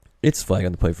It's Flag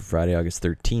on the Play for Friday, August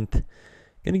 13th.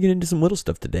 Going to get into some little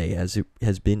stuff today, as it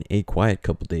has been a quiet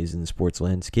couple days in the sports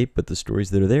landscape, but the stories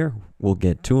that are there, we'll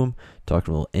get to them.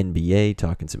 Talking a little NBA,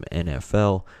 talking some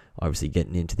NFL, obviously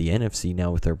getting into the NFC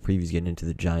now with our previews, getting into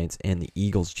the Giants and the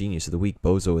Eagles. Genius of the Week,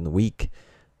 Bozo in the Week,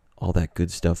 all that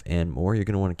good stuff and more. You're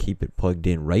going to want to keep it plugged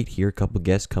in right here. A couple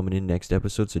guests coming in next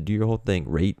episode, so do your whole thing.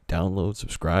 Rate, download,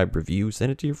 subscribe, review,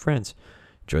 send it to your friends.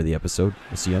 Enjoy the episode.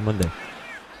 We'll see you on Monday.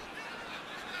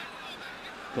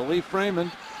 Khalif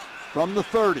Raymond from the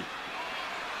 30.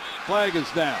 Flag is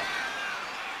down.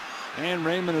 And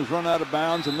Raymond has run out of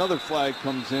bounds. Another flag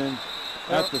comes in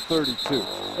at the 32.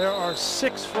 There are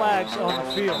 6 flags on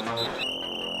the field.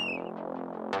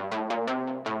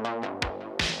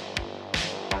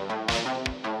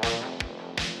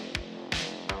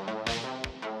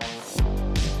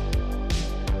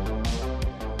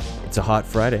 It's a hot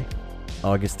Friday,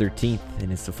 August 13th,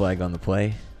 and it's the Flag on the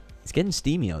Play. It's getting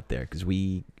steamy out there because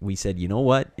we said, you know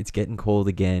what? It's getting cold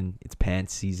again. It's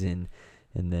pants season,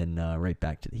 and then right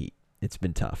back to the heat. It's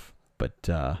been tough. But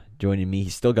joining me,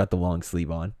 he's still got the long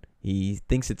sleeve on. He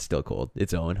thinks it's still cold.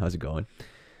 It's Owen. How's it going?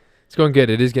 It's going good.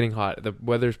 It is getting hot. The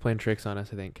weather's playing tricks on us,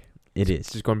 I think. It's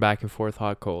It's just going back and forth,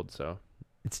 hot, cold. So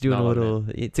it's doing Not a loving little.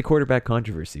 It's a quarterback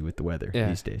controversy with the weather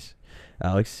these days.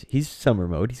 Alex, he's summer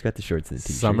mode. He's got the shorts and the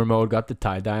t-shirt. Summer mode, got the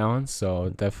tie-dye on, so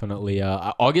definitely.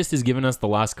 August has given us the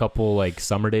last couple like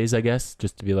summer days, I guess,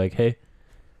 just to be like, hey,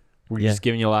 we're just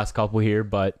giving you the last couple here,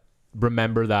 but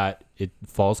remember that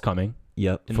fall's coming.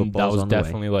 Yep, And football's that was on the way.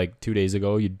 definitely like 2 days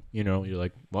ago. You're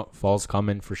like, well, fall's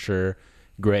coming for sure.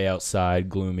 Gray outside,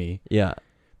 gloomy. Yeah.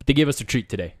 But they gave us a treat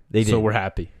today. They did. So we're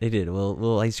happy. They did. A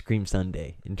little ice cream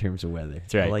sundae in terms of weather.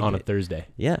 That's right, I like on a it. Thursday.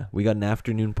 Yeah, we got an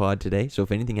afternoon pod today. So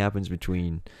if anything happens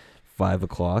between 5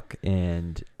 o'clock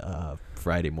and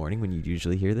Friday morning when you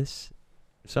usually hear this,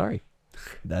 sorry.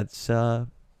 That's,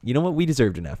 you know what? We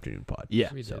deserved an afternoon pod.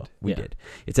 Yeah. we did. We did.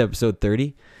 It's episode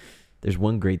 30. There's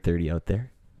one great 30 out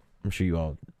there. I'm sure you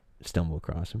all stumble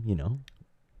across them, you know.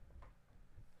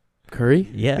 Curry?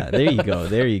 Yeah, there you go.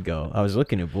 There you go. I was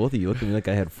looking at both of you. You looked at me like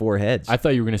I had 4 heads. I thought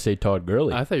you were going to say Todd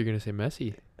Gurley. I thought you were going to say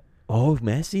Messi. Oh,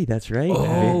 Messi. That's right.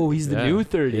 Oh, he's the new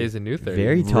 30. He is a new 30.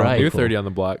 Very New topical. 30 on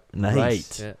the block. Nice.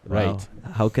 Right. Yeah. Wow. Right.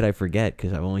 How could I forget?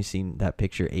 Because I've only seen that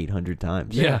picture 800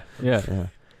 times. Yeah. Yeah.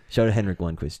 Shout out Henrik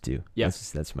Lundqvist too. Yeah.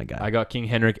 That's my guy. I got King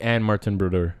Henrik and Martin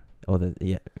Brodeur. Oh,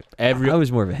 yeah. I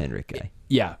was more of a Henrik guy.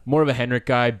 Yeah, more of a Henrik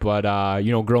guy, but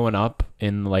growing up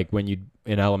in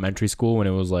in elementary school when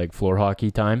it was like floor hockey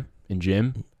time in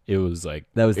gym, it was like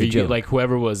That was the joke. like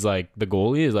whoever was like the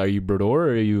goalie is, are you Brodeur or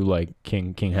are you like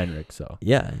King Henrik? So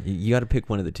Yeah, you got to pick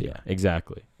one of the two. yeah,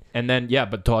 exactly. And then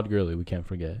but Todd Gurley, we can't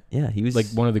forget. Yeah, he was Like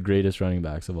one of the greatest running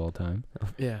backs of all time.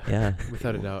 Yeah. Yeah,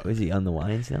 Without a doubt. Was he on the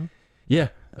Lions now? Yeah.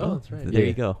 Oh, that's right. There Yeah.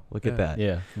 you go. Look at that.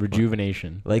 Yeah.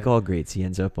 Rejuvenation. Like all greats, he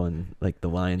ends up on like the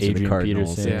Lions or the Adrian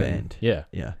Cardinals Peterson. at the end. Yeah.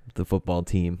 Yeah, the football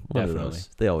team. One of Definitely. those.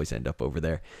 They always end up over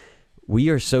there. We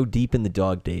are so deep in the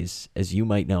dog days, as you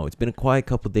might know. It's been a quiet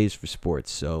couple of days for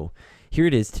sports, so here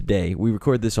it is today. We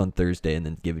record this on Thursday and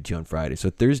then give it to you on Friday. So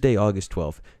Thursday, August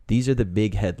 12th. These are the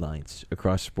big headlines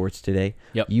across sports today.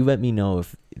 Yep. You let me know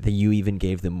if you even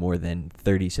gave them more than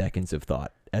 30 seconds of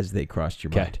thought as they crossed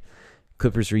your 'Kay. mind.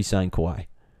 Clippers re-sign Kawhi.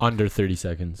 Under 30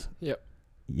 seconds. Yep.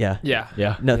 Yeah. Yeah.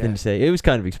 Yeah. Nothing Yeah. to say. It was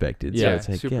kind of expected. Yeah, So it's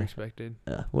like, Super yeah. expected.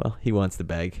 Well, he wants the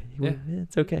bag.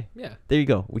 It's okay. Yeah. There you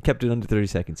go. We kept it under 30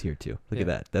 seconds here, too. Look at Yeah.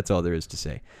 that. That's all there is to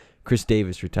say. Chris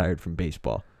Davis retired from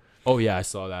baseball. Oh yeah, I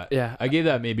saw that. Yeah. I gave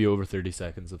that maybe over 30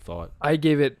 seconds of thought. I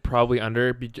gave it probably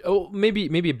under.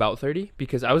 Maybe about 30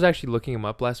 because I was actually looking him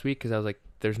up last week because I was like,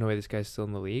 there's no way this guy's still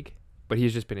in the league. But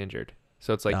he's just been injured.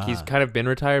 So it's like he's kind of been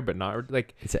retired, but not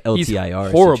like It's an he's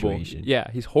LTIR horrible. situation. Yeah,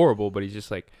 he's horrible, but he's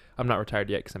just like, I'm not retired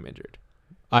yet because I'm injured.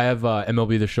 I have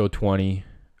MLB The Show 20,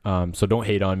 so don't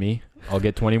hate on me. I'll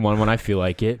get 21 when I feel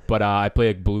like it. But I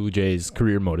play a Blue Jays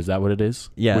career mode. Is that what it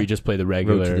is? Yeah. Where you just play the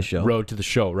regular Road to the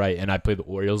show. right? And I play the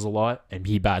Orioles a lot, and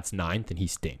he bats 9th, and he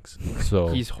stinks. So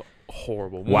He's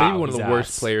horrible. Wow, Maybe one of the he's worst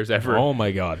ass. players ever. Oh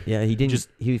my God. Yeah, he didn't.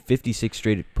 He 56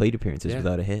 straight plate appearances Yeah.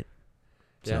 without a hit.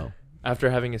 Yeah. So,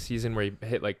 After having a season where he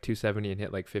hit like 270 and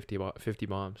hit like 50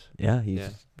 bombs. yeah, he's Yeah.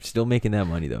 still making that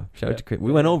money, though. Shout out to Chris.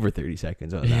 We went over 30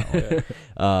 seconds on that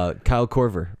one. Kyle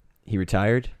Korver, he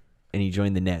retired, and he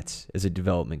joined the Nets as a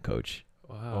development coach.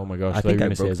 Wow. Oh my gosh. I thought you think were I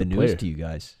gonna say broke as the a news player. to you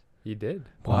guys. He did.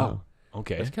 Wow.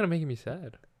 Okay. That's kind of making me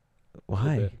sad.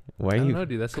 Why? bit. Why I are don't you? know,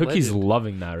 dude. That's a Cookie's legend.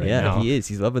 loving that right yeah, now. he is.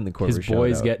 He's loving the Korver His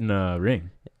boy's shout-out. getting a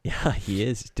ring. Yeah, he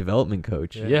is. Development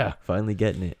coach. Yeah. Finally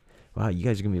getting it. Wow, you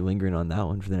guys are going to be lingering on that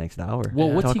one for the next hour.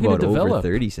 Well, what's Talk he gonna about over develop?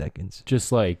 30 seconds.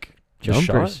 Just like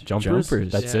Jumpers.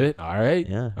 That's it. All right.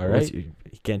 Yeah. All right.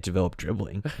 He can't develop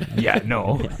dribbling. Yeah.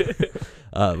 No.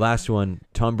 Last one.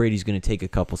 Tom Brady's going to take a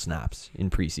couple snaps in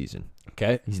preseason.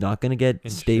 Okay. He's not going to get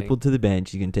stapled to the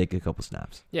bench. He's going to take a couple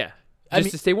snaps. Yeah.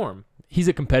 Just to stay warm. He's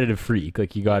a competitive freak.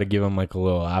 Like, you got to give him like a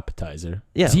little appetizer.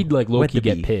 Yeah. 'Cause he'd like low-key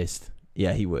get pissed.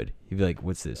 Yeah, he would. He'd be like,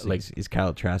 "What's this? Like, is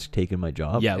Kyle Trask taking my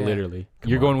job?" Yeah, literally.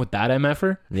 You're going with that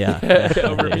MFer? Yeah.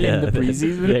 Over me in the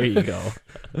preseason? There you go.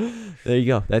 There you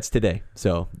go. That's today.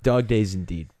 So, dog days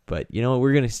indeed. But you know what?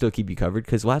 We're going to still keep you covered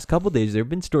because the last couple of days there have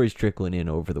been stories trickling in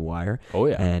over the wire. Oh,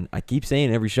 yeah. And I keep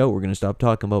saying every show we're going to stop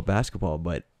talking about basketball,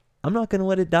 but I'm not going to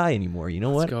let it die anymore. You know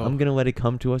what? I'm going to let it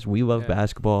come to us. We love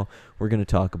basketball. We're going to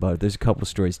talk about it. There's a couple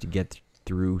stories to get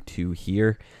through to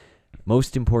here.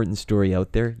 Most important story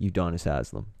out there, Udonis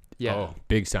Haslem. Yeah. Oh,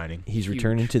 big signing. He's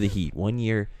returning to the Heat. 1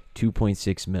 year,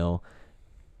 $2.6 million.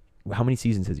 How many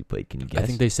seasons has he played? Can you guess? I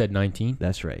think they said 19.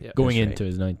 That's right. Yeah. Going into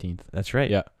his 19th. That's right.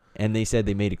 Yeah. And they said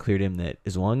they made it clear to him that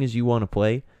as long as you want to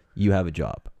play, you have a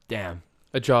job. Damn.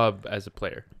 A job as a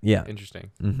player. Yeah.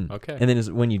 Interesting. Mm-hmm. Okay. And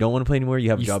then when you don't want to play anymore, you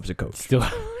have a job as a coach. Still.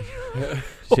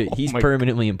 So he's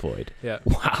permanently employed. Yeah.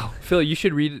 Wow. Phil, you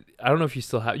should read. I don't know if you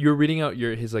still have. You were reading out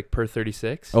his like per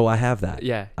 36. Oh, I have that.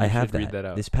 Yeah. I have should read that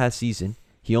out. This past season,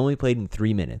 he only played in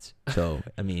 3 minutes. So,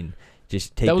 I mean,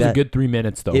 just take that. That was a good 3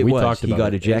 minutes, though. We talked about He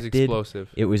got it. ejected. It was explosive.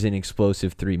 It was an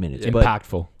explosive 3 minutes. Yeah. But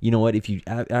Impactful. you know what? If you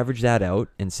average that out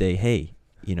and say, hey,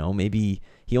 you know, maybe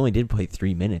he only did play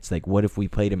 3 minutes. Like, what if we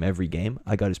played him every game?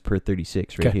 I got his per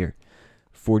 36 right here.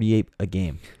 48 a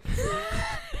game.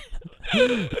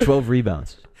 12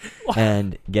 rebounds.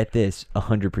 And get this,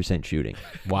 100% shooting.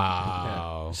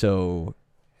 Wow. So,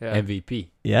 Yeah. MVP.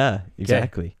 yeah,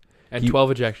 exactly. And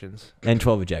 12 ejections. And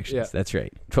 12 ejections. Yeah. That's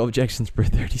right. 12 ejections per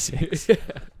 36.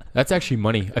 That's actually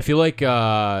money. I feel like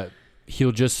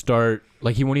he'll just start,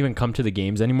 like, he won't even come to the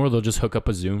games anymore. They'll just hook up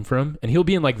a Zoom for him. And he'll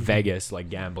be in, like, Vegas, like,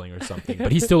 gambling or something.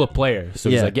 But he's still a player. So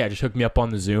he's like, yeah, just hook me up on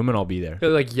the Zoom and I'll be there.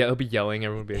 He'll be yelling.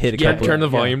 Everyone will be Hit a like, couple- turn the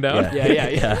volume down.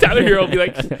 Yeah. Tyler Hero will be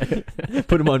like,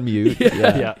 Put him on mute.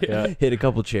 Yeah. Hit a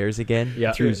couple chairs again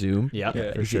through Zoom. Yeah,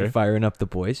 for He's sure. firing up the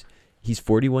boys. He's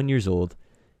 41 years old.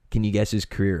 Can you guess his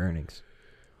career earnings?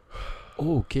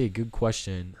 Okay, good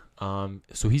question.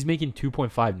 So he's making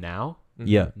 2.5 now?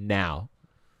 Yeah. Now.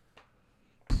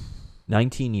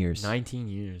 19 years 19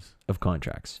 years. of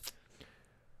contracts.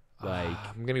 Like,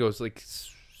 I'm going to go like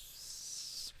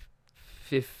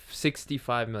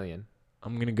 65 million.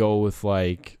 I'm going to go with,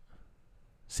 like,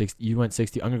 60. You went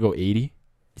 60. I'm going to go 80.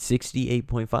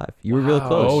 68.5. You were real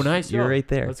close. Oh, nice. You were job. right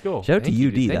there. Let's go. Shout out to Thank you,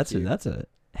 UD. dude. Thank That's a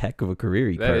heck of a career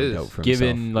he That carved is. out for himself.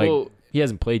 Given, like, Well, he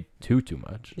hasn't played too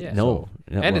much. Yeah. No.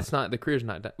 and it's not, the career's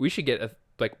not done. We should get a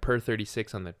like per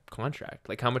 36 on the contract.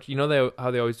 Like how much, you know, how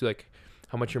they always do like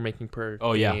how much you're making per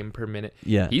game, per minute.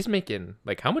 Yeah. He's making,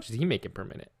 like, how much is he making per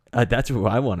minute? That's what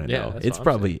I want to Yeah, know. that's It's what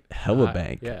I'm probably hella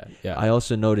bank. Yeah. I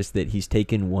also noticed that he's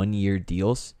taken 1 year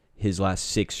deals his last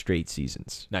 6 straight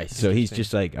seasons. Nice. So he's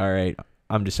just like, all right,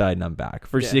 I'm deciding I'm back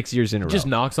for 6 years in a row. Just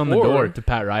knocks on the Or- door to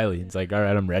Pat Riley. It's like, all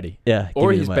right, I'm ready. Yeah. Or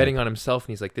give me he's the betting money. on himself and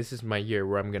he's like, this is my year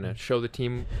where I'm going to show the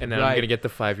team and then I'm Right. going to get the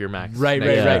 5-year max. Right.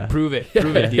 next year. Yeah. Prove it.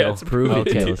 Prove it deal. Prove it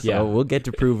Okay, deal. So yeah. we'll get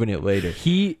to proving it later.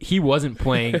 He wasn't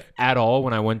playing at all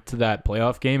when I went to that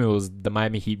playoff game. It was the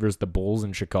Miami Heat versus the Bulls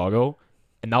in Chicago,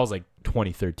 and that was like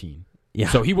 2013. Yeah.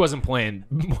 So he wasn't playing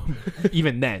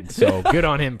even then. So good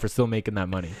on him for still making that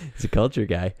money. He's a culture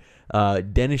guy.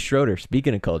 Dennis Schroeder,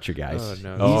 speaking of culture guys, Oh,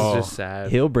 no. Oh. He's just sad.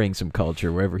 he'll bring some culture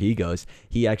wherever he goes.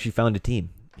 He actually found a team.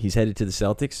 He's headed to the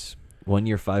Celtics. 1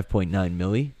 year, $5.9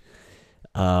 million.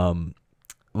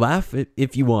 Laugh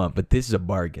if you want, but this is a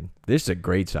bargain. This is a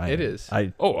great sign. It is.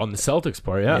 Oh, on the Celtics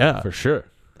part, yeah, Yeah. for sure.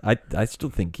 I still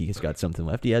think he's got something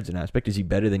left. He adds an aspect. Is he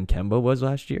better than Kemba was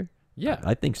last year? Yeah.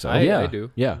 I think so. I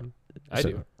do. Yeah. I So,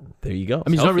 do. There you go. I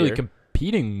mean, he's not really Healthier.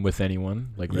 competing with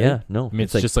anyone. Like, right? Yeah, no. I mean,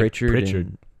 it's like just like Pritchard,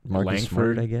 and Marcus Smart,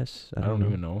 Langford. I guess. I don't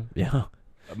even know. Yeah.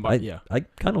 Yeah. I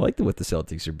kind of like what the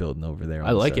Celtics are building over there.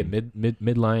 I like it.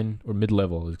 Midline or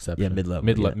mid-level exception. Yeah, mid-level,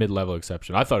 yeah. Mid-level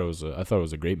exception. I thought it was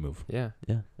a great move. Yeah.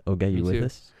 Okay, you Me with too.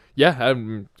 us? Yeah.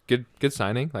 Good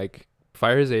signing. Like,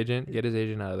 fire his agent, get his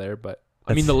agent out of there. But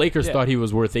I mean, the Lakers Yeah. thought he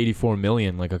was worth $84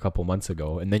 million like a couple months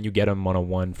ago, and then you get him on a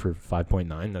 1 for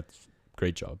 5.9. That's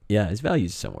great job. Yeah, his value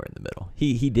is somewhere in the middle.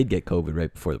 He did get COVID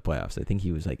right before the playoffs. I think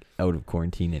he was like out of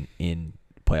quarantine and in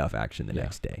playoff action the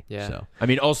next day. Yeah. So I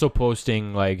mean, also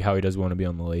posting like how he does want to be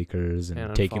on the Lakers and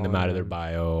And taking them unfollowing out of their them.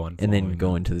 bio and then unfollowing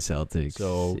going them. to the Celtics.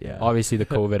 So yeah, obviously the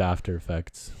COVID after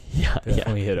effects yeah,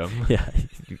 definitely hit him. yeah.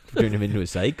 Turn him into a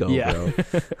psycho, Yeah.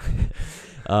 bro.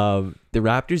 The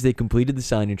Raptors, they completed the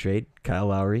sign and trade. Kyle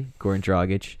Lowry, Goran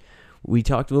Dragic. We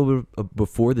talked a little bit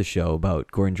before the show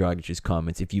about Goran Dragic's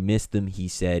comments. If you missed them, he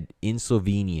said in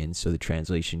Slovenian, so the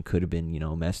translation could have been,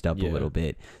 messed up a little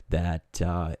bit, that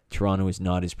Toronto is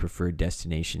not his preferred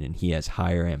destination and he has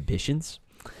higher ambitions.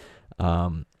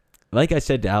 Like I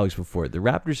said to Alex before, the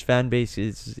Raptors fan base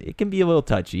it can be a little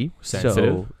touchy.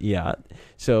 Sensitive.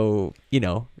 So,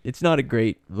 it's not a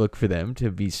great look for them to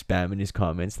be spamming his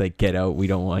comments like, get out, we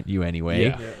don't want you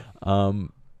anyway. Yeah.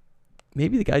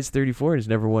 Maybe the guy's 34 and has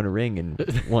never won a ring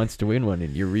and wants to win one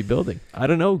and you're rebuilding. I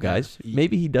don't know, guys.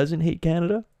 Maybe he doesn't hate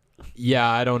Canada. Yeah,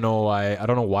 I don't know why. I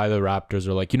don't know why the Raptors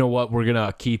are like, you know what, we're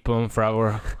gonna keep him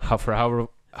for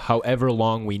however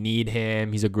long we need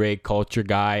him. He's a great culture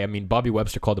guy. I mean, Bobby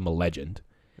Webster called him a legend.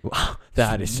 Wow,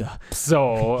 that is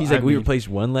so. He's like, we replaced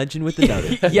one legend with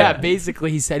another. Yeah,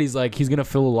 basically, he said he's gonna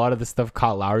fill a lot of the stuff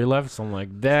Kyle Lowry left. So I'm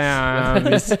like, damn.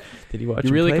 Did he watch?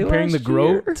 You really comparing the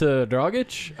GOAT to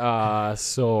Dragic?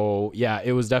 So yeah,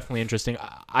 it was definitely interesting.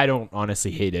 I don't honestly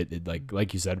hate it.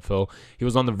 Like you said, Phil, he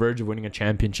was on the verge of winning a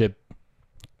championship,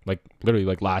 literally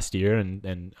last year,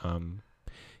 and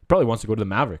probably wants to go to the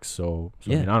Mavericks. So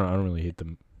yeah. I mean, I don't really hate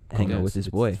them. Hang out with his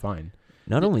boy. It's fine.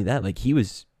 Not only that, he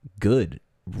was good.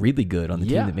 Really good on the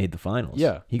team that made the finals.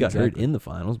 Yeah, he got hurt in the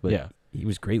finals, but he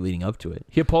was great leading up to it.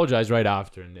 He apologized right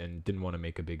after and didn't want to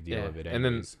make a big deal of it. And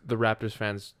then the Raptors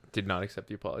fans did not accept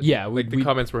the apology. Yeah, the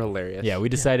comments were hilarious. Yeah, we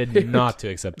decided not to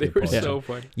accept the apology. They were so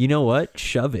funny. You know what?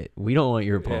 Shove it. We don't want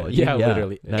your apology. Yeah,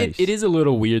 literally. Nice. It is a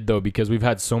little weird though because we've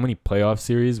had so many playoff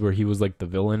series where he was the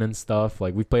villain and stuff.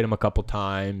 We've played him a couple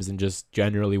times and just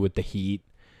generally with the Heat.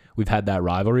 We've had that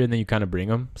rivalry and then you kind of bring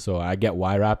him. So I get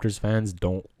why Raptors fans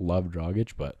don't love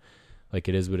Dragic, but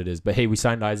it is what it is. But hey, we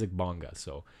signed Isaac Bonga,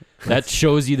 so that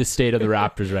shows you the state of the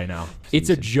Raptors right now. It's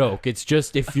a joke. It's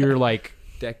just if you're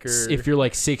Decker. If you're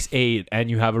 6'8" and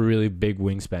you have a really big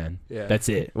wingspan, that's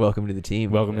it. Welcome to the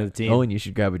team. Welcome to the team. Oh, and you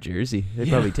should grab a jersey. They'd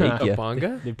probably take you. A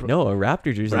Bonga? No, a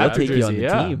Raptor jersey. They'll take you on the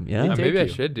team. Yeah. Maybe I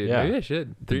should, dude. Yeah. Maybe I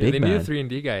should. They need a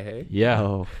 3-and-D guy, hey? Yeah.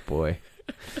 Oh, boy.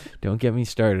 Don't get me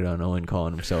started on Owen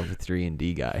calling himself a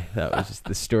 3-and-D guy. That was just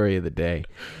the story of the day.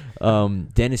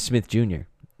 Dennis Smith Jr.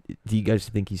 Do you guys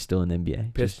think he's still in the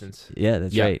NBA? Pistons. Yeah,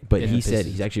 that's right. But he said Pistons.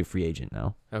 he's actually a free agent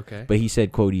now. Okay. But he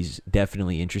said, quote, he's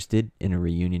definitely interested in a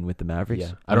reunion with the Mavericks.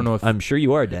 Yeah. I don't know if... I'm sure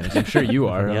you are, Dennis. I'm sure you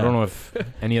are. Yeah. I don't know if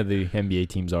any of the NBA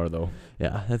teams are, though.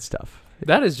 Yeah, that's tough.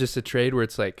 That is just a trade where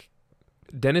it's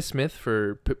Dennis Smith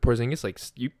for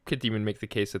Porzingis, you could even make the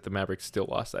case that the Mavericks still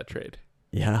lost that trade.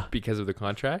 Yeah. Because of the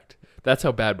contract. That's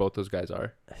how bad both those guys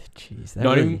are. Jeez.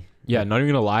 Not even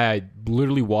gonna lie, I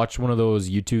literally watched one of those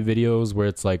YouTube videos where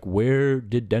it's where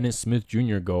did Dennis Smith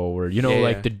Jr. go? Or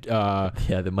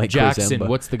the Mike Jackson. Kozemba.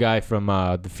 What's the guy from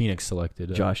the Phoenix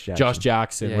selected? Josh Jackson. Josh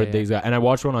Jackson. And I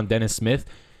watched one on Dennis Smith.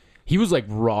 He was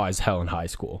raw as hell in high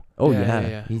school. Oh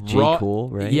yeah. He's J. Cool,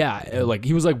 right? Yeah,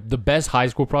 he was the best high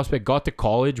school prospect. Got to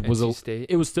college, it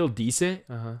was still decent,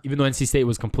 even though NC State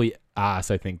was complete ass,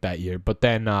 I think, that year. But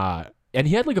then and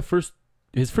he had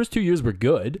his first 2 years were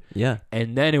good. Yeah.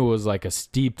 And then it was a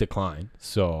steep decline.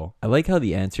 So I like how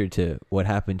the answer to what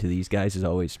happened to these guys is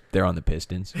always they're on the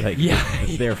Pistons.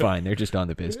 They're fine. They're just on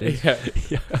the Pistons. Yeah.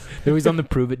 They're always on the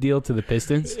prove it deal to the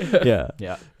Pistons. Yeah.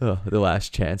 Yeah. Oh, the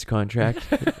last chance contract.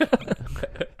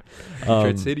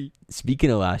 Detroit City. Speaking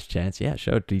of last chance,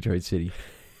 shout out to Detroit City.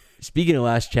 Speaking of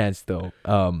last chance, though,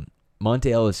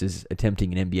 Monta Ellis is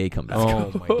attempting an NBA comeback.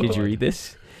 Oh my God. Did you read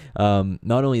this?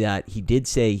 Not only that, he did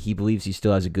say he believes he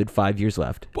still has a good 5 years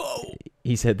left. Whoa!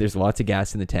 He said there's lots of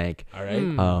gas in the tank. All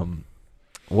right.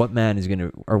 What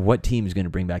team is gonna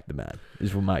bring back the man?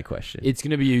 Is my question. It's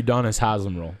gonna be Udonis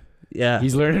Haslem role. Yeah,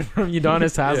 he's learning from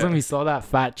Udonis Haslem. He saw that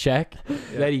fat check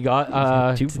that he got.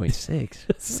 2.6.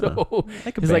 So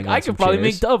he's I could probably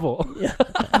make double. Yeah.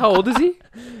 How old is he?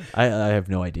 I have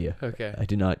no idea. Okay. I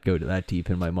did not go to that deep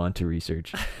in my Monta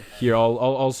research. Here,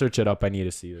 I'll search it up. I need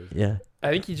to see this. Yeah. I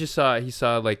think he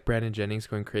saw Brandon Jennings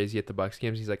going crazy at the Bucks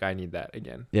games. He's I need that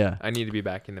again. Yeah. I need to be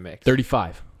back in the mix.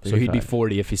 35. So he'd be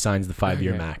 40 if he signs the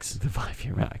 5-year max. The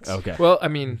 5-year max. Okay. Well, I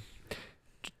mean,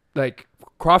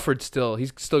 Crawford's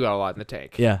he's still got a lot in the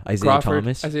tank. Yeah.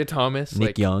 Isaiah Thomas.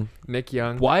 Nick Young.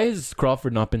 Why has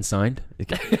Crawford not been signed?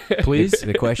 Please.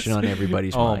 The question on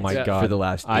everybody's mind. Oh my God. For the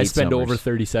last 8 I spend summers. over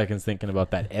 30 seconds thinking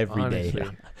about that every day.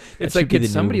 Honestly. It's could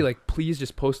somebody please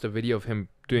just post a video of him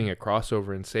doing a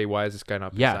crossover and say, why is this guy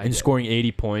not been signed and yet? scoring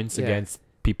 80 points against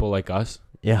people like us.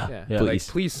 Yeah, Like, please.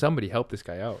 please, somebody help this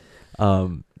guy out.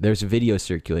 There's a video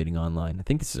circulating online. I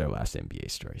think this is our last NBA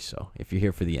story. So if you're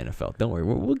here for the NFL, don't worry.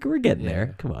 We're getting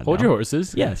there. Come on. Hold now. your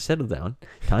horses. Yeah, settle down.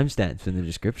 Timestamps in the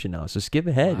description now. So skip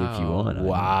ahead if you want. I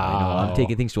know I'm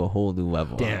taking things to a whole new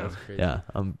level. Damn. That's crazy. Yeah,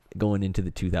 I'm going into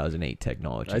the 2008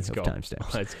 technology Let's of go.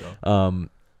 timestamps. Let's go.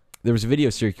 There was a video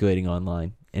circulating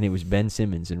online, and it was Ben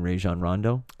Simmons and Rajon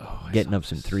Rondo getting up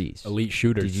some threes. Elite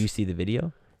shooters. Did you see the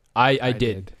video? I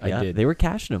did. I did. They were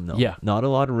cashing them, though. Yeah. Not a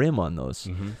lot of rim on those.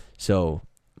 Mm-hmm. So,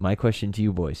 my question to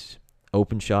you boys.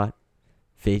 Open shot,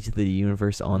 fate of the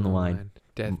universe on the line.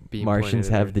 Death beam Martians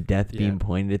pointed at have Earth. the death beam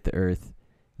pointed at the earth.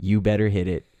 You better hit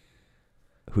it.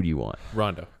 Who do you want?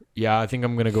 Rondo. Yeah, I think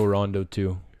I'm going to go Rondo,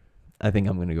 too. I think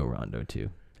I'm going to go Rondo, too.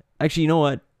 Actually, you know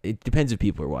what? It depends if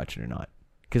people are watching or not.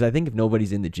 Because I think if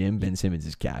nobody's in the gym, Ben Simmons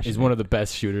is cashing. He's one of the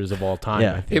best shooters of all time.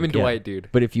 Yeah. I think. Him and Dwight, dude.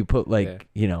 But if you put,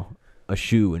 a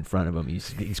shoe in front of him,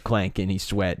 he's clanking, he's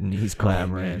sweating, he's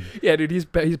clamoring. Yeah, dude, he's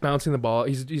bouncing the ball.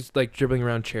 He's like dribbling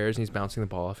around chairs and he's bouncing the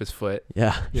ball off his foot.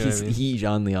 Yeah, You know what I mean? he's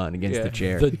Jean Leon against the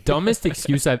chair. The dumbest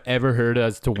excuse I've ever heard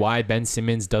as to why Ben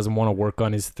Simmons doesn't want to work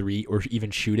on his three or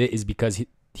even shoot it is because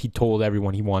he told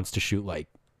everyone he wants to shoot like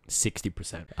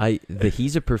 60%.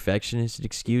 He's a perfectionist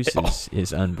excuse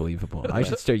is unbelievable. I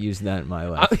should start using that in my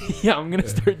life. Yeah, I'm gonna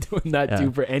start doing that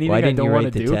too for anything Why I didn't don't you want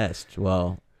write to the do. test?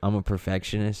 Well, I'm a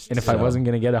perfectionist. And if I wasn't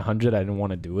gonna get 100, I didn't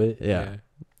want to do it. Yeah.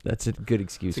 That's a good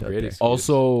excuse. It's a out great there. excuse.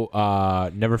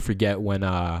 Also, never forget when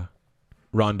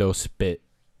Rondo spit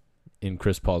in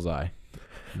Chris Paul's eye.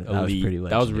 That was Elite. pretty That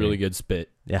was legendary. really good spit.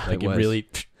 Yeah, Like it was. really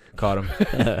caught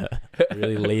him.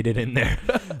 Really laid it in there.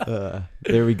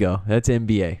 There we go. That's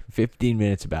NBA. 15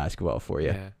 minutes of basketball for you.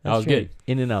 Yeah. That was good.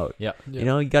 In and out. Yeah. You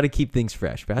know, you got to keep things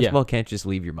fresh. Basketball can't just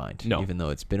leave your mind. No. Even though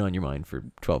it's been on your mind for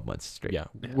 12 months straight. Yeah.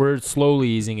 We're slowly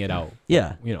easing it out.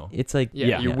 Yeah. You know. It's like,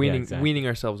 Yeah, you're weaning exactly. weaning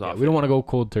ourselves Yeah, off. we don't want to go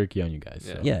cold turkey on you guys.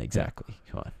 Yeah. So. yeah, exactly.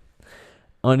 Come on.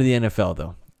 On to the NFL,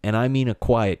 though. And I mean a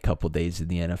quiet couple days in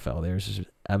the NFL. There's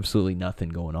absolutely nothing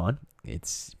going on.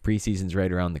 It's preseason's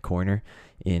right around the corner.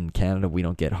 In Canada, we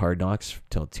don't get Hard Knocks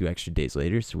till 2 extra days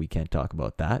later, so we can't talk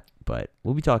about that. But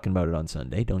we'll be talking about it on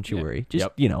Sunday. Don't you worry. Just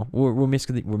we're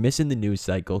missing the news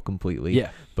cycle completely.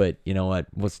 Yeah. But you know what?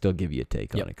 We'll still give you a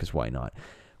take on it because why not?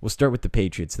 We'll start with the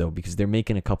Patriots though because they're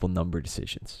making a couple number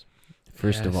decisions.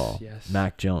 First of all,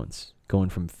 Mac Jones going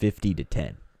from 50 to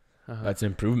 10. That's an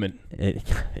improvement.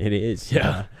 It is.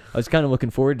 Yeah. I was kind of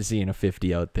looking forward to seeing a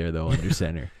 50 out there though under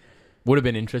center. Would have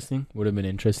been interesting.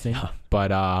 Yeah.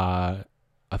 But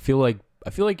I feel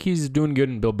like he's doing good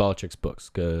in Bill Belichick's books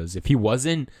because if he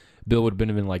wasn't, Bill would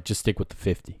have been like, just stick with the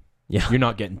 50. Yeah. You're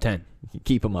not getting 10.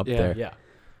 Keep him up there. Yeah.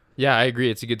 Yeah, I agree.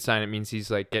 It's a good sign. It means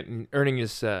he's like earning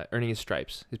his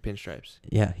stripes, his pinstripes.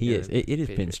 Yeah, he Yeah, is. It is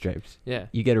Patriots. pinstripes. Yeah.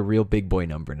 You get a real big boy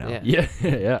number now. Yeah.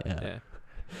 Yeah.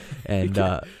 And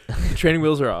The training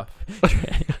wheels are off.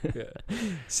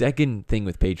 second thing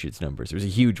with Patriots numbers, it was a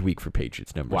huge week for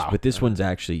Patriots numbers. Wow. But this one's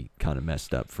actually kind of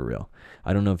messed up for real.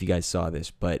 I don't know if you guys saw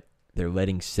this, but they're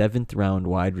letting 7th round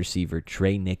wide receiver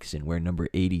Trey Nixon wear number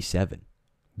 87.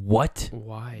 What?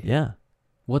 Why? Yeah.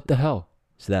 What the hell?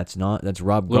 So that's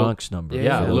Rob Little- Gronk's number. Yeah,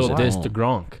 Yeah, for a those little at diss home. to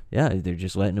Gronk. Yeah, they're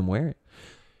just letting him wear it.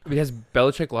 Has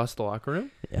Belichick lost the locker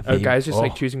room? Yeah, Are maybe- guys just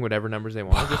like choosing whatever numbers they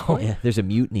want at this point? Yeah, there's a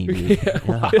mutiny, dude.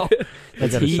 Wow. They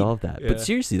That's gotta heat. solve that. Yeah. But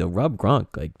seriously though, Rob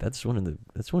Gronk, like that's one of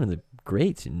the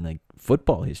greats in like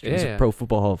football history. He's Yeah. a Pro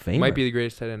Football Hall of Famer. Might be the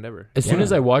greatest tight end ever. As soon Yeah.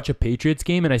 as I watch a Patriots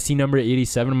game and I see number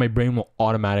 87, my brain will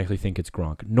automatically think it's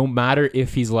Gronk. No matter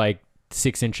if he's like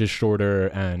 6 inches shorter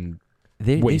and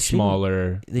They way shouldn't-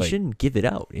 smaller. They like, shouldn't give it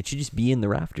out. It should just be in the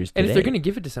rafters And today. if they're gonna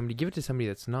give it to somebody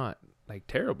that's not like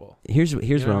terrible. Here's what know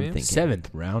what I I'm mean? thinking. 7th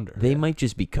rounder. They might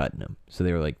just be cutting him, so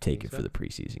they were like, take Think it so? for the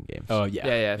preseason games. Oh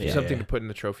yeah. Yeah. Something to put in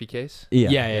the trophy case.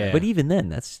 Yeah. But even then,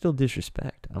 that's still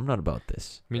disrespect. I'm not about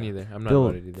this. Me neither. I'm not Bill,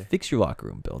 about it either. fix your locker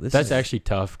room, Bill. This That's is, actually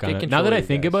tough. Kind of. Take Now that control, I you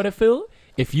think guys. about it, Phil,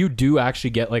 if you do actually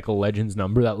get like a Legends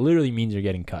number, that literally means you're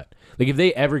getting cut. Like if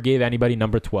they ever gave anybody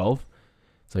number 12,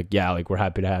 it's like, yeah, like we're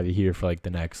happy to have you here for like the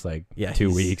next like 2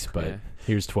 he's- weeks, but Yeah.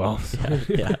 here's 12.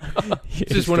 yeah.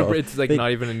 It's just one of it's like They-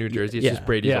 not even a New Jersey. It's yeah, just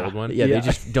Brady's yeah. old one. Yeah, Yeah. they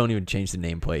just don't even change the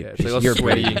nameplate. Yeah, it's like all You're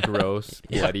sweaty Brady. and gross,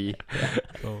 Yeah. bloody.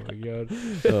 Oh my god.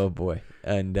 Oh boy.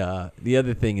 And the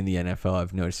other thing in the NFL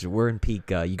I've noticed is we're in peak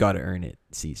you got to earn it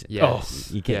season.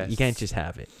 Yes. You can't just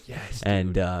have it. Yes.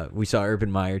 And we saw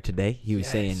Urban Meyer today. He was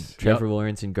saying Trevor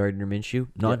Lawrence and Gardner Minshew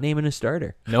not naming a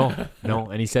starter. No,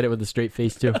 and he said it with a straight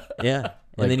face too. Yeah.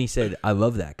 Like- And then he said, I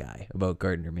love that guy about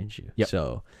Gardner Minshew. Yep.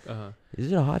 So Uh-huh.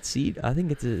 is it a hot seat? I think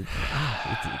it's a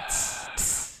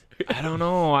I don't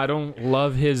know. I don't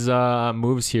love his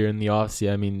moves here in the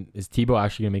offseason. I mean, is Tebow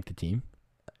actually gonna make the team?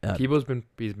 Tebow's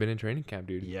been in training camp,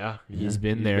 dude. Yeah, he's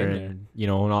been there, and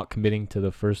not committing to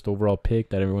the first overall pick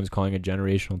that everyone's calling a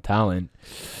generational talent.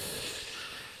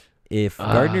 If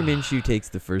Gardner Minshew takes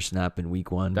the first snap in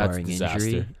week 1, That's barring disaster.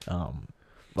 injury,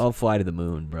 I'll fly to the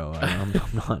moon, bro. I'm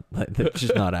not. That's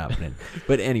just not happening.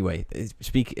 But anyway,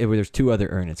 there's 2 other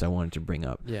earnings I wanted to bring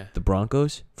up. Yeah. The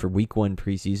Broncos, for week 1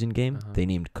 preseason game, they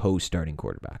named co-starting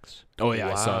quarterbacks. Oh yeah,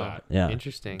 Wow. I saw that. Yeah.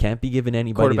 Interesting. Can't be giving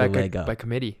anybody the leg up. by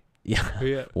committee.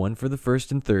 Yeah. One for the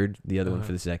first and third, the other one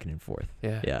for the second and fourth.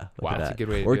 Yeah. Yeah. Wow, that's a good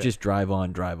way to Or do it. just drive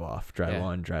on, drive off, drive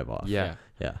on, drive off. Yeah.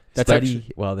 Yeah. That's Study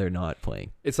actually- while they're not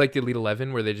playing. It's like the Elite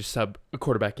 11 where they just sub a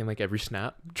quarterback in like every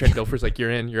snap. Trent Dilfer's like,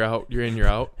 you're in, you're out, you're in, you're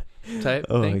out type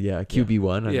thing. Yeah.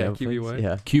 QB1 on Yeah, Netflix. QB1.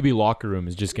 Yeah. QB locker room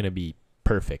is just gonna be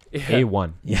perfect. Yeah.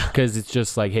 A1. Yeah. Because it's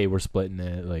just like, hey, we're splitting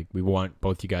it. Like, we want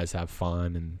both you guys to have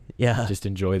fun and Yeah. just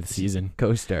enjoy the season.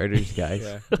 Co-starters,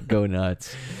 guys. Go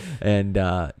nuts. And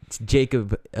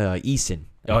Jacob Eason.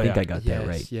 I think I got that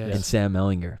right. Yes. And Sam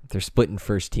Ellinger. They're splitting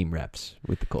first team reps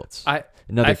with the Colts. I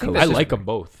Another think coach. that's I just- like them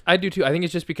both. I do too. I think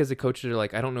it's just because the coaches are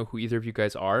like, I don't know who either of you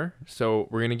guys are, so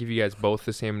we're gonna give you guys both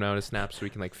the same amount of snaps so we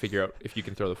can like figure out if you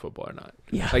can throw the football or not.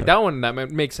 Yeah. Like that one,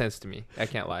 makes sense to me. I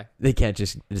can't lie. They can't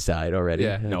just decide already.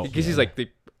 Yeah, No. because he's like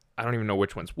I don't even know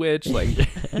which one's which. Like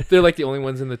they're like the only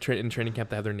ones in the in training camp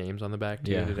that have their names on the back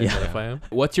too Yeah. to Yeah. identify them.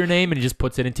 What's your name? And he just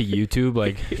puts it into YouTube,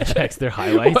 like checks their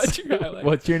highlights. What's your highlight?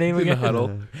 What's your name In the again?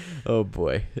 huddle. Oh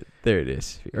boy. There it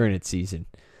is. Earn it season.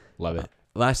 Love it.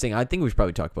 Last thing, I think we should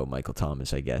probably talk about Michael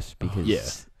Thomas, I guess, because Yeah.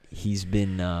 he's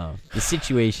been the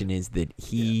situation is that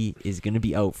he is going to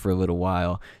be out for a little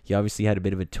while. He obviously had a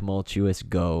bit of a tumultuous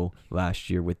go last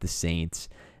year with the Saints,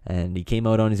 and he came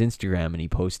out on his Instagram and he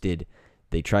posted,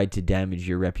 "They tried to damage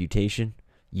your reputation.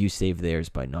 You saved theirs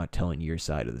by not telling your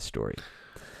side of the story."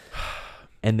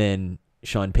 And then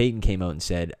Sean Payton came out and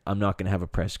said, "I'm not going to have a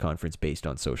press conference based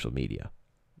on social media."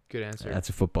 Good answer. That's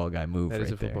a football guy move. That right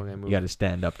is a football there. guy move. You got to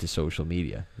stand up to social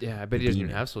media. Yeah, I bet he doesn't even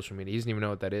Demon. have social media. He doesn't even know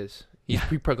what that is. He Yeah.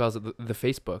 calls it the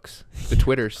Facebooks, the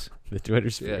Twitters. The Twitter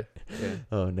Yeah. sphere. Yeah.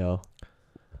 Oh no.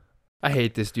 I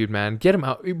hate this dude, man. Get him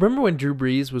out. Remember when Drew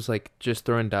Brees was like just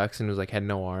throwing ducks and was like had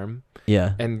no arm,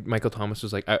 Yeah. and Michael Thomas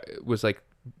was like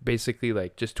basically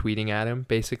like just tweeting at him.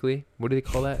 Basically, what do they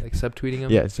call that? Like subtweeting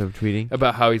him. Yeah. So tweeting.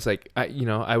 About how he's like, I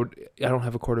don't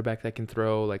have a quarterback that can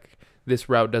throw. Like this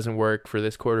route doesn't work for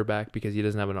this quarterback because he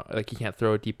doesn't have he can't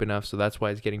throw it deep enough. So that's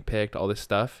why he's getting picked. All this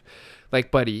stuff.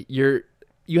 Like, buddy, you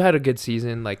had a good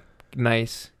season. Like,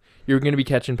 nice. You're gonna be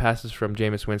catching passes from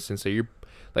Jameis Winston. So you're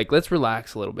like, let's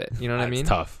relax a little bit. You know what I mean? It's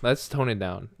tough. Let's tone it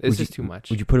down. It's just too much.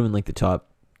 Would you put him in like the top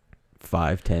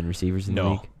 5-10 receivers in the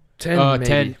No. league? 10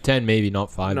 maybe. 10 maybe,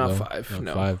 not 5 Not though. 5. Not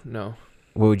No. 5. No.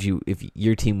 What would you, if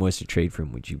your team was to trade for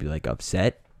him, would you be like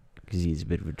upset because he's a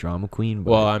bit of a drama queen?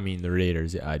 But Well, I mean, the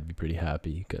Raiders, I'd be pretty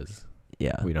happy because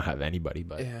yeah. we don't have anybody.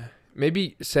 But Yeah.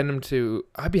 Maybe send him to.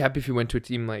 I'd be happy if he went to a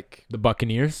team like. the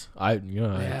Buccaneers, I think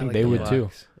like they the would too.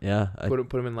 Bucs. Yeah.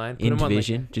 Put him in line. Put in him on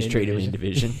division. Just in trade him in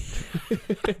division.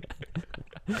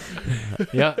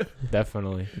 Yeah,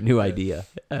 definitely. New idea.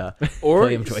 or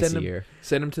Play him twice a year.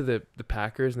 Send him to the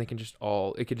Packers, and they can just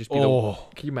all. It could just be. Oh,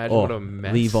 Can you imagine what a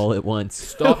mess? Leave all at once.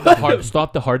 stop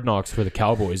the hard knocks for the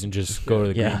Cowboys and just go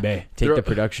to the Yeah. Green Bay. Take They're- the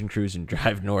production crews and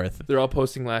drive north. They're all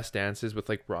posting last dances with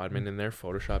like Rodman in there,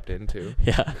 photoshopped in too.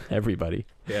 Yeah. Everybody.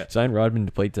 Yeah. Sign Rodman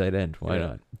to play tight end. Why Yeah.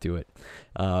 not? Do it.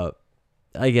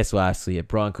 I guess lastly, at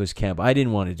Broncos camp, I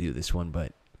didn't want to do this one,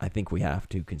 but I think we have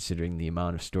to, considering the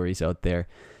amount of stories out there.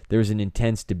 There was an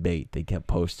intense debate they kept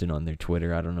posting on their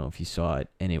Twitter. I don't know if you saw it.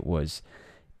 And it was,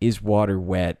 is water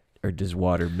wet or does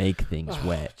water make things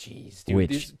wet? Jeez, dude. Which-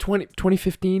 These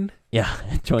 2015. Yeah,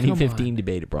 2015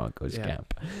 debate at Broncos Yeah.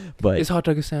 camp. But Is hot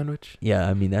dog a sandwich? yeah,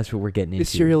 I mean, that's what we're getting into. Is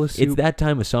cereal a It's soup? that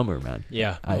time of summer, man.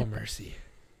 Yeah, Oh mercy.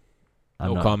 I'm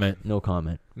no not- comment. No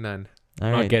comment. None. All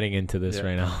I'm right, not getting into this Yeah.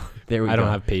 right now. there we I go.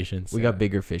 don't have patience. We got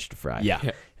bigger fish to fry. Yeah.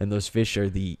 And those fish are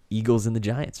the Eagles and the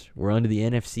Giants. We're on to the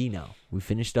NFC now. We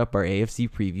finished up our AFC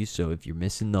previews, so if you're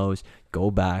missing those,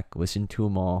 go back, listen to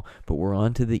them all. But we're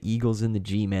on to the Eagles and the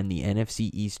G-Men, the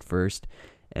NFC East first.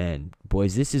 And,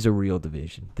 boys, this is a real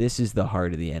division. This is the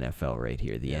heart of the NFL right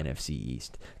here, the NFC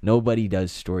East. Nobody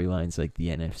does storylines like the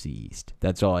NFC East.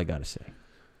 That's all I got to say.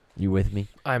 You with me?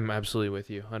 I'm absolutely with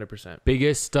you, 100%.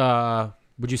 Biggest,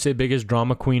 would you say biggest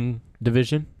drama queen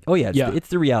division? Oh, yeah. Yeah. It's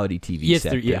the reality TV Yes,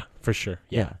 sector. yeah, for sure.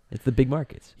 Yeah. It's the big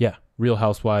markets. Yeah. Real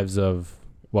Housewives of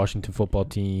Washington football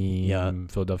team, Yeah.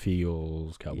 Philadelphia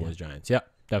Eagles, Cowboys, Giants. Yeah,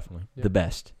 definitely. Yeah. The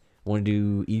best. Want to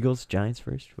do Eagles, Giants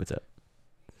first? What's up?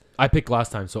 I picked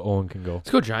last time, so Owen can go.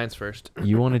 Let's go Giants first.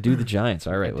 You want to do the Giants?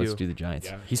 All right, I let's do. do the Giants.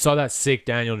 He saw that sick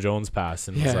Daniel Jones pass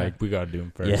and was Yeah. like, we got to do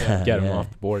him first. Yeah, Get him yeah. off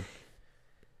the board.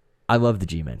 I love the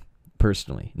G-Men,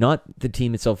 personally. Not the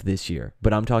team itself this year,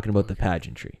 but I'm talking about the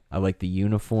pageantry. I like the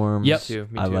uniforms. Me too.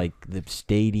 I like the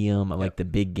stadium. I like the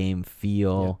big game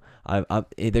feel.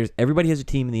 Everybody has a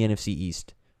team in the NFC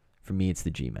East. For me, it's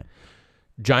the G-Men.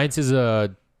 Giants is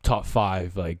a top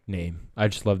 5 name. I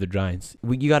just love the Giants.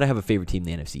 You got to have a favorite team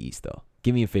in the NFC East, though.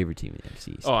 Give me a favorite team in the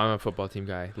NFC East. Oh, I'm a football team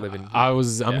guy.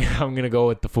 I'm gonna go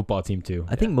with the football team too.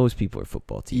 I think most people are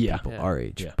football team people our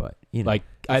age, but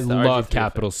I love RG3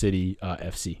 Capital City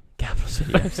FC. Capital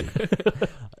City FC.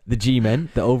 The G-Men,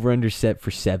 the over/under set for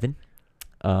 7.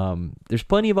 There's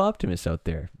plenty of optimists out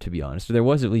there, to be honest. There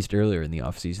was at least earlier in the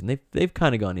offseason. They've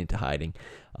kind of gone into hiding.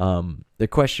 The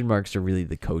question marks are really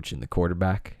the coach and the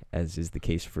quarterback, as is the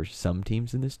case for some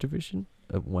teams in this division.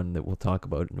 One that we'll talk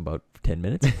about in about 10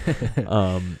 minutes.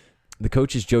 The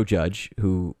coach is Joe Judge,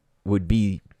 who would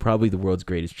be probably the world's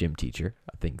greatest gym teacher.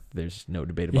 I think there's no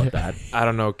debate about that. I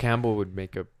don't know. Campbell would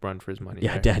make a run for his money.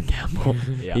 Yeah, there. Dan Campbell.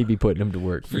 He'd be putting him to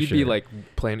work for sure. He'd be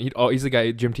playing. He's the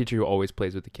guy, gym teacher who always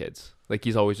plays with the kids.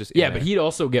 He's always just but he'd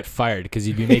also get fired because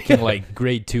he'd be making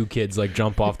grade 2 kids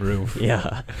jump off the roof.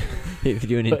 Yeah, he'd be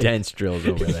doing intense drills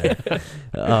over there.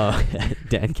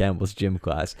 Dan Campbell's gym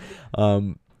class.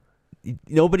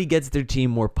 Nobody gets their team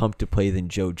more pumped to play than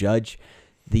Joe Judge.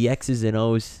 The X's and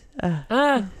O's.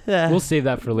 We'll save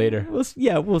that for later.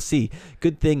 We'll see.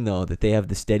 Good thing though that they have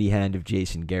the steady hand of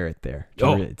Jason Garrett there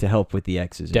to help with the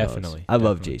X's and definitely. O's. I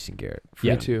love Jason Garrett.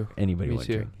 Me too. Anybody Me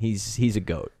wondering? too. He's a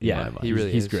goat. In my mind. He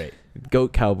really he's is. great.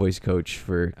 Goat Cowboys coach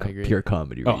for pure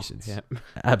comedy Oh, reasons. Yeah.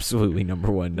 Absolutely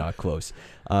number 1, not close.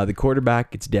 The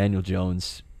quarterback, it's Daniel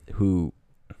Jones, who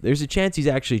there's a chance he's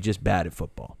actually just bad at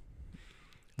football.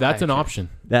 That's an option.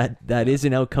 That is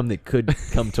an outcome that could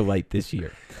come to light this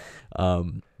year.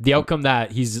 The outcome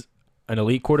that he's an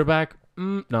elite quarterback,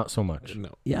 not so much. No.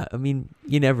 Yeah, I mean,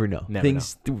 you never know.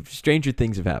 Stranger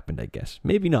things have happened, I guess.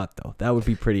 Maybe not, though. That would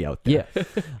be pretty out there.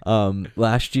 Yeah.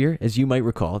 Last year, as you might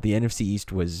recall, the NFC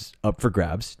East was up for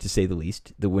grabs, to say the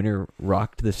least. The winner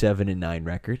rocked the 7-9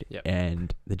 record,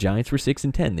 and the Giants were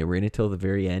 6-10. They were in it till the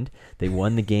very end. They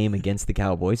won the game against the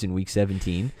Cowboys in Week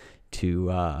 17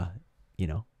 to,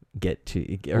 get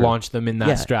to launch them in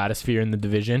that stratosphere in the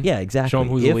division. Yeah, exactly. Show them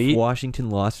who's if elite. Washington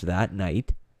lost that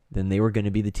night, then they were going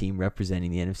to be the team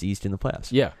representing the NFC East in the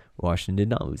playoffs. Yeah. Washington did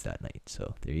not lose that night,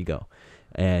 so there you go.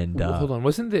 And hold on,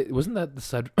 wasn't that the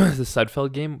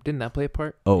Sudfeld game? Didn't that play a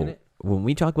part? In it? When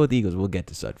we talk about the Eagles, we'll get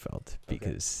to Sudfeld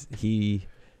because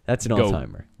that's an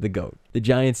all-timer, the GOAT. The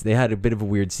Giants, they had a bit of a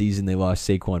weird season. They lost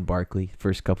Saquon Barkley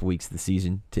first couple weeks of the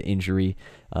season to injury.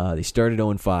 They started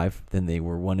 0-5, then they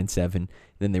were 1-7.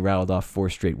 Then they rattled off 4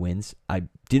 straight wins. I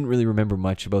didn't really remember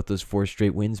much about those 4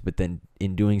 straight wins, but then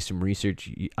in doing some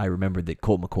research, I remembered that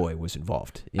Colt McCoy was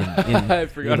involved in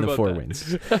the 4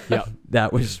 wins. Yeah,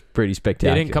 that was pretty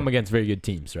spectacular. They didn't come against very good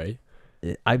teams, right?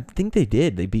 I think they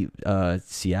did. They beat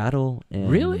Seattle. And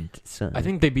really? I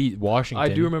think they beat Washington.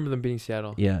 I do remember them beating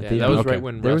Seattle. Yeah, that was right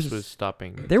when Russ was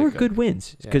stopping. There were good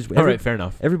wins. All right, fair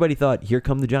enough. Everybody thought, here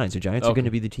come the Giants. The Giants are going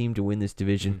to be the team to win this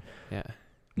division. Yeah.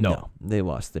 No, they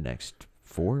lost the next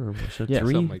 4 or so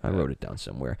 3. Like I wrote it down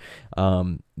somewhere.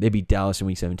 They beat Dallas in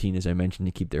Week 17, as I mentioned,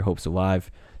 to keep their hopes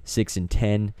alive.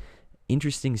 6-10.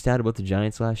 Interesting stat about the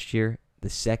Giants last year: the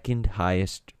second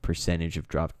highest percentage of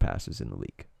dropped passes in the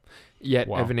league. Yet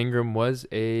Evan Ingram was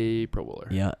a Pro Bowler.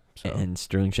 Yeah, and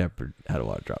Sterling Shepard had a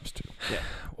lot of drops too. Yeah.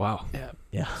 Wow.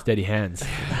 Yeah. Steady hands.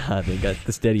 They got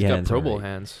the steady hands. Got Pro Bowl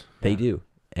hands. They do.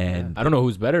 And I don't know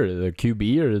who's better, the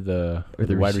QB or the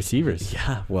wide receivers.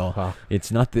 Yeah, well,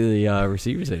 it's not the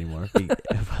receivers anymore.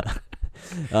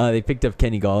 They picked up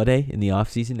Kenny Golladay in the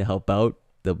offseason to help out.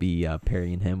 They'll be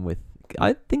pairing him with,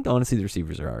 I think, honestly, the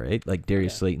receivers are all right. Like,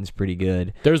 Darius Slayton's pretty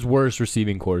good. There's worse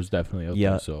receiving cores definitely out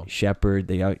there. So Shepard,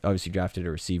 they obviously drafted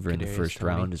a receiver in the first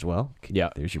round as well. Yeah.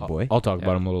 There's your boy. I'll talk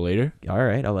about him a little later. All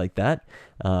right, I like that.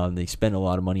 They spent a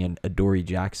lot of money on Adoree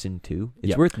Jackson, too.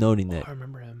 It's worth noting that. I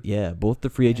remember him. Yeah, both the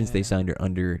free agents they signed are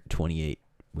under 28,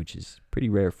 which is pretty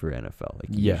rare for NFL. Like,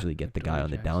 you usually get the guy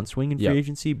on the downswing in free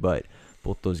agency, but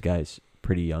both those guys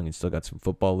pretty young and still got some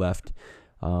football left.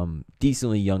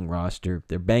 Decently young roster.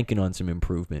 They're banking on some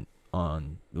improvement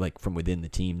on from within the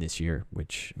team this year,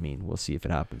 which, I mean, we'll see if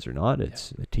it happens or not.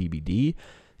 It's a TBD.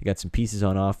 They got some pieces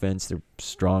on offense. They're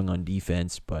strong on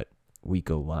defense, but weak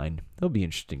O-line. They'll be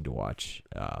interesting to watch.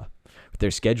 With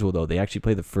their schedule, though, they actually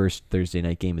play the first Thursday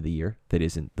night game of the year that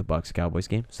isn't the Bucs-Cowboys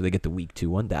game. So they get the Week 2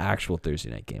 one, the actual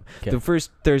Thursday night game. Okay. The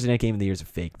first Thursday night game of the year is a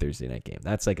fake Thursday night game.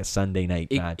 That's like a Sunday night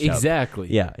matchup. Exactly.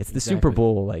 Yeah, it's the Super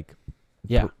Bowl,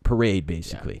 parade,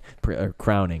 basically. Or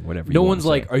crowning, whatever. No one's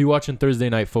like, are you watching Thursday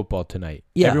Night Football tonight?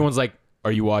 Yeah. Everyone's like,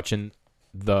 are you watching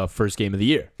the first game of the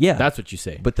year. Yeah. That's what you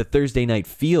say. But the Thursday night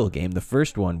feel game, the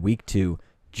first one, week 2,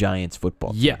 Giants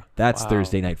football. Yeah. That's Wow.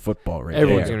 Thursday night football right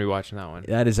Everyone's there. going to be watching that one.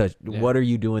 That is what are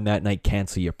you doing that night?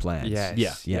 Cancel your plans. Yes.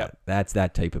 Yeah. Yeah. Yep. That's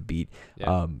that type of beat.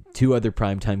 Yeah. 2 other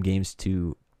primetime games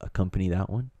to accompany that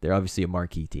one. They're obviously a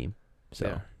marquee team. So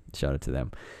Yeah. shout out to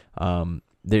them.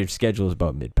 Their schedule is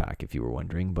about mid-pack, if you were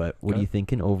wondering. But what are you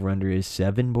thinking? Over-under is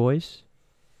 7, boys?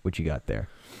 What you got there?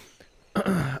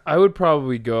 I would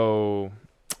probably go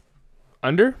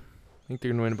under. I think they're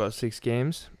going to win about 6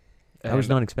 games. I was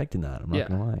And- not expecting that. I'm not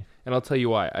going to lie. And I'll tell you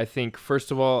why. I think,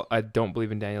 first of all, I don't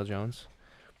believe in Daniel Jones.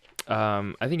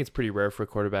 I think it's pretty rare for a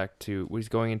quarterback to... He's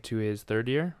going into his 3rd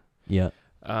year. Yeah.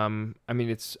 I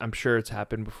mean, I'm sure it's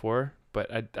happened before,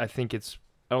 but I don't think it's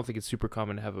super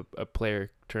common to have a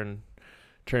player turn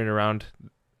around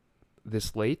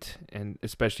this late, and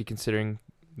especially considering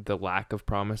the lack of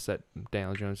promise that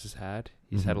Daniel Jones has had.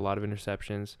 He's had a lot of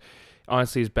interceptions.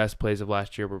 Honestly, his best plays of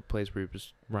last year were plays where he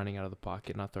was running out of the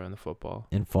pocket, not throwing the football.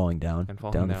 And falling down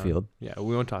the field. Yeah,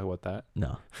 we won't talk about that.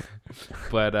 No.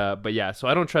 But yeah, so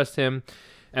I don't trust him.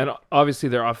 And obviously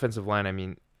their offensive line, I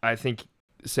mean, I think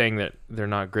saying that they're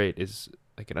not great is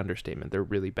like an understatement. They're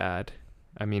really bad.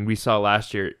 I mean, we saw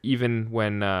last year, even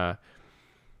when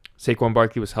Saquon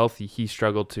Barkley was healthy, he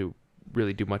struggled to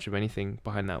really do much of anything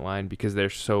behind that line because they're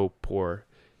so poor.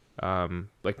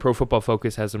 Like Pro Football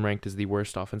Focus has them ranked as the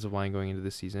worst offensive line going into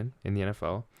the season in the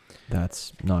NFL.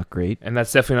 That's not great. And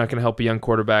that's definitely not going to help a young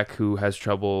quarterback who has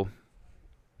trouble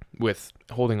with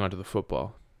holding onto the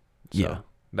football. So Yeah.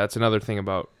 that's another thing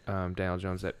about Daniel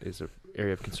Jones that is an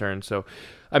area of concern. So,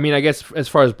 I mean, I guess as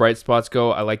far as bright spots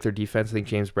go, I like their defense. I think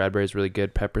James Bradbury is really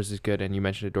good. Peppers is good. And you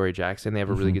mentioned Adoree Jackson. They have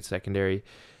a really good secondary.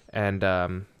 And,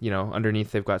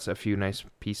 underneath they've got a few nice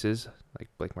pieces. Like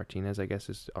Blake Martinez, I guess,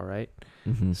 is all right.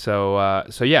 So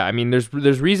yeah, I mean,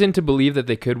 there's reason to believe that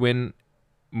they could win,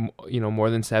 more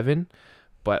than 7.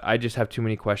 But I just have too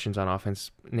many questions on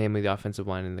offense, namely the offensive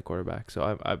line and the quarterback.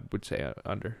 So I would say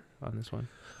under on this one.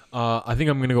 I think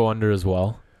I'm going to go under as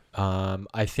well.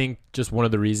 I think just one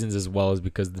of the reasons as well is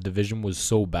because the division was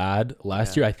so bad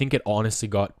last year. I think it honestly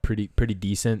got pretty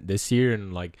decent this year,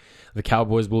 and like the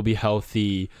Cowboys will be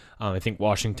healthy. I think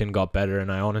Washington got better,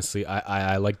 and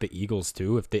I like the Eagles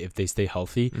too if they stay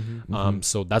healthy.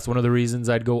 So that's one of the reasons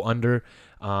I'd go under.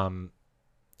 I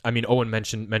mean, Owen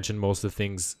mentioned most of the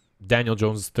things. Daniel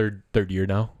Jones' third year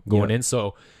now going in,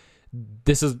 so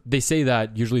they say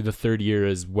that usually the 3rd year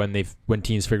is when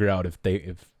teams figure out if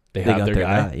they have their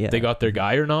guy. They got their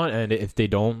guy or not, and if they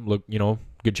don't, look,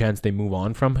 good chance they move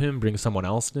on from him, bring someone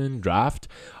else in, draft.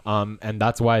 And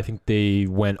that's why I think they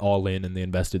went all in and they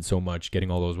invested so much getting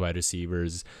all those wide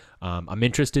receivers. I'm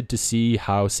interested to see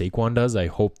how Saquon does. I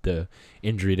hope the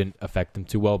injury didn't affect him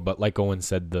too well, but like Owen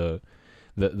said, the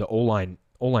O-line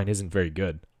isn't very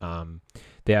good.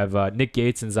 They have Nick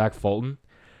Gates and Zach Fulton.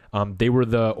 They were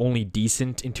the only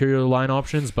decent interior line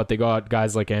options, but they got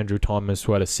guys like Andrew Thomas,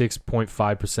 who had a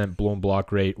 6.5% blown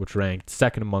block rate, which ranked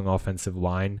 2nd among offensive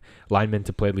linemen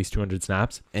to play at least 200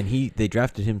 snaps. And they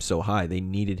drafted him so high, they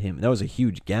needed him. That was a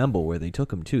huge gamble where they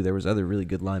took him too. There was other really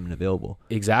good linemen available.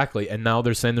 Exactly, and now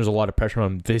they're saying there's a lot of pressure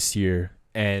on him this year,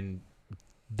 and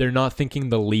they're not thinking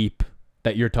the leap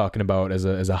that you're talking about as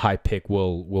a high pick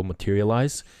will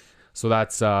materialize. So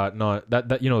that's not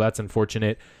that's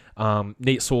unfortunate.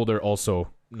 Nate Solder also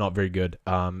not very good.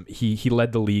 He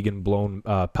led the league in blown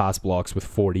pass blocks with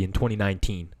 40 in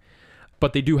 2019.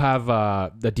 But they do have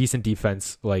a decent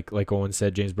defense, like Owen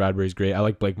said. James Bradbury's great. I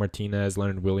like Blake Martinez,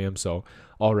 Leonard Williams, so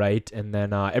all right. And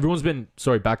then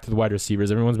back to the wide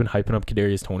receivers. Everyone's been hyping up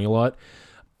Kadarius Toney a lot.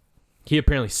 He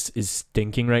apparently is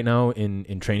stinking right now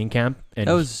in training camp. And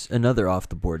that was another off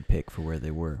the board pick for where they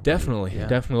were. Definitely. A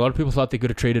lot of people thought they could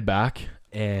have traded back,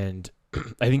 and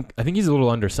I think he's a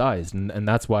little undersized, and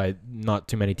that's why not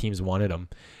too many teams wanted him.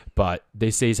 But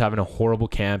they say he's having a horrible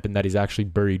camp and that he's actually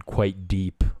buried quite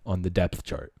deep on the depth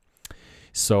chart.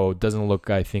 So it doesn't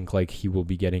look, I think, like he will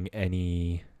be getting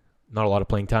not a lot of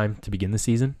playing time to begin the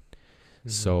season.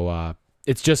 So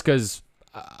it's just because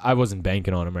I wasn't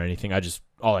banking on him or anything.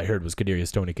 All I heard was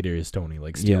Kadarius Toney,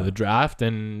 like steal the draft,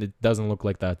 and it doesn't look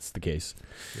like that's the case.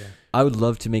 Yeah. I would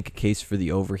love to make a case for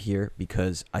the over here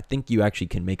because I think you actually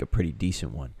can make a pretty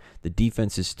decent one. The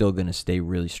defense is still going to stay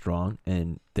really strong,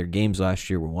 and their games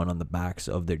last year were won on the backs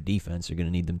of their defense. They're going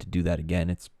to need them to do that again.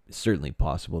 It's certainly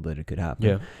possible that it could happen.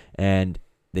 Yeah. And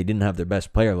they didn't have their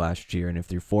best player last year, and if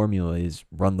their formula is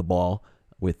run the ball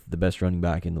with the best running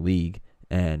back in the league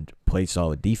and play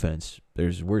solid defense,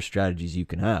 there's worse strategies you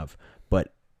can have.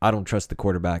 But I don't trust the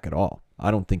quarterback at all.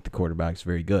 I don't think the quarterback's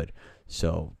very good.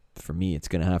 So for me, it's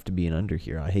gonna have to be an under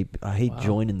here. I hate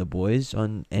joining the boys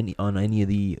on any of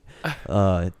the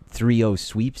 3-0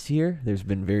 sweeps here. There's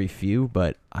been very few,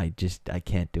 but I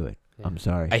can't do it. Yeah. I'm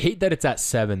sorry. I hate that it's at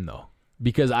 7 though,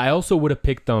 because I also would have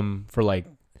picked them for like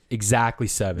exactly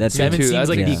 7. 7 seems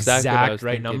like the exact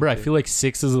right number. I feel like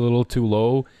 6 is a little too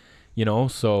low,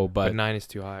 So but 9 is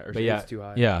too high, or 8 is too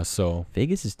high. Yeah, so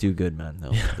Vegas is too good, man.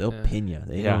 They'll pin you.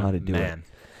 They know how to do it.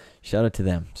 Shout out to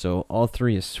them. So all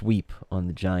 3 a sweep on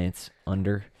the Giants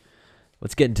under.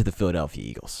 Let's get into the Philadelphia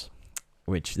Eagles,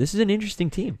 which this is an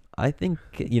interesting team. I think,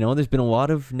 there's been a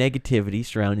lot of negativity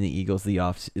surrounding the Eagles this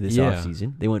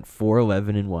offseason. They went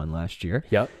 4-11-1 last year.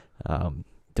 Yep.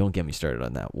 Don't get me started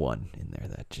on that one in there.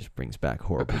 That just brings back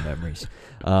horrible memories.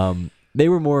 They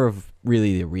were more of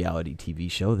really a reality TV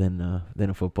show than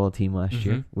a football team last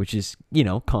year, which is,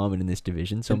 common in this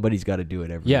division. Somebody's got to do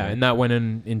it every year. Yeah, and that went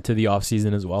into the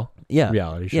offseason as well. Yeah.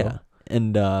 Reality show. Yeah.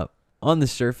 And on the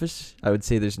surface, I would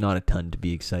say there's not a ton to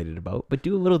be excited about, but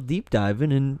do a little deep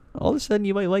diving, and all of a sudden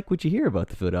you might like what you hear about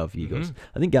the Philadelphia Eagles.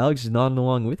 I think Alex is nodding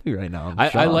along with me right now.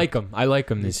 I like them. I like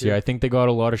them this year. I think they got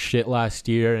a lot of shit last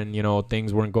year, and,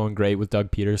 things weren't going great with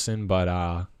Doug Peterson, but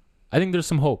I think there's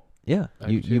some hope. Yeah,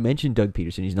 you mentioned Doug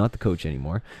Peterson. He's not the coach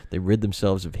anymore. They rid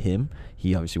themselves of him.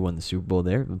 He obviously won the Super Bowl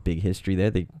there. A big history there.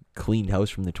 They cleaned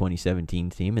house from the 2017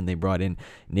 team, and they brought in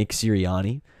Nick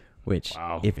Sirianni, which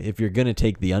if you're going to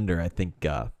take the under, I think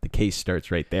the case starts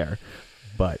right there.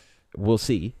 But we'll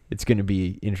see. It's going to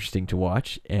be interesting to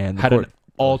watch. And had an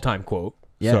all-time quote.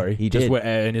 Yeah, Sorry. he just did. Went,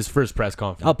 in his first press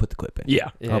conference. I'll put the clip in. Yeah.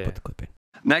 I'll put the clip in.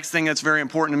 Next thing that's very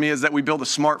important to me is that we build a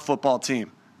smart football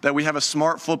team. That we have a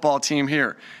smart football team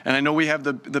here. And I know we have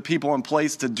the people in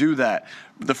place to do that.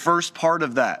 The first part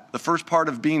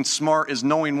of being smart is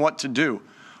knowing what to do.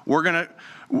 We're gonna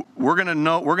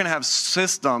have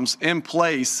systems in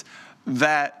place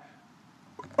that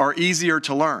are easier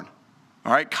to learn.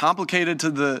 All right, complicated to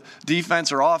the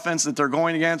defense or offense that they're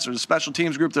going against, or the special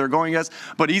teams group they're going against,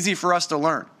 but easy for us to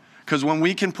learn. Because when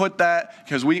we can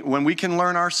when we can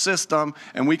learn our system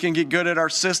and we can get good at our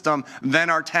system, then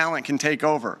our talent can take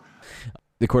over.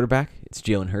 The quarterback, it's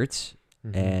Jalen Hurts,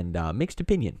 and mixed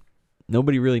opinion.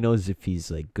 Nobody really knows if he's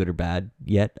like good or bad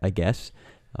yet, I guess.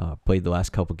 Played the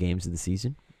last couple games of the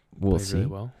season. We'll see. Really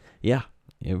well. Yeah,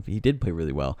 he did play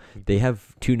really well. They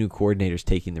have 2 new coordinators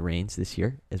taking the reins this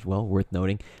year as well, worth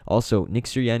noting. Also, Nick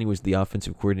Sirianni was the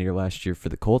offensive coordinator last year for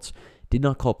the Colts. Did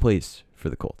not call plays for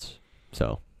the Colts.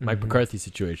 So Mike McCarthy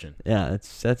situation. Yeah,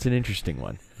 that's an interesting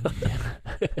one.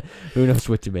 Who knows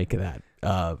what to make of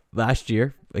that? Last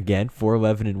year, again,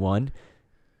 4-11-1,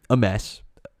 a mess,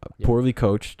 poorly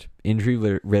coached,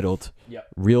 injury riddled,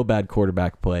 real bad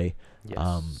quarterback play.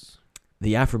 Yes.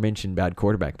 The aforementioned bad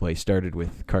quarterback play started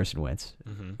with Carson Wentz,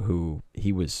 who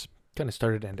he was kind of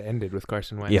started and ended with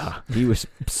Carson Wentz. Yeah, he was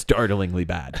startlingly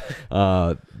bad.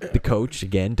 The coach,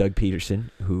 again, Doug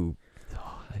Peterson, who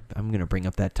I'm going to bring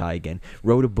up that tie again,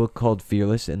 wrote a book called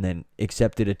Fearless and then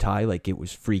accepted a tie like it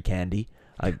was free candy.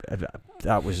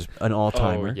 That was an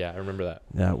all-timer. Oh, yeah, I remember that.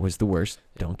 That was the worst.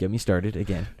 Don't get me started.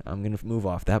 Again, I'm going to move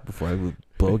off that before I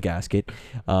blow a gasket.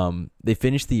 They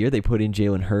finished the year. They put in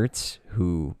Jalen Hurts,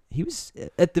 who he was,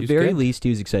 at the very least, he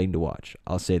was exciting to watch.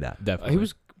 I'll say that. Definitely. He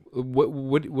was.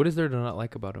 What is there to not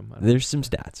like about him? There's some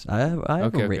stats. I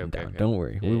have them written down. Don't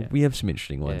worry. We have some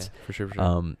interesting ones. Yeah, for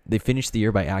sure. They finished the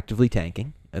year by actively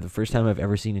tanking. The first time I've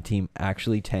ever seen a team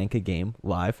actually tank a game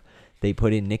live. They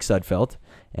put in Nick Sudfeld,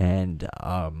 and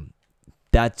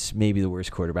that's maybe the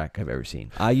worst quarterback I've ever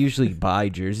seen. I usually buy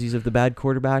jerseys of the bad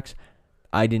quarterbacks.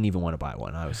 I didn't even want to buy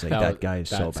one. I was like, that guy is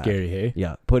so bad. That's scary, hey?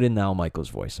 Yeah, put in Al Michaels'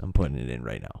 voice. I'm putting it in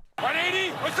right now.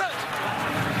 180, what's that?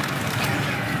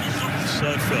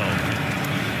 Sudfeld.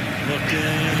 Looking.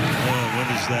 Oh, what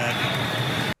is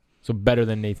that? So better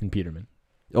than Nathan Peterman.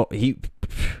 Oh,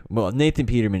 Nathan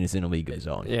Peterman is in a league of his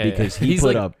own because he He's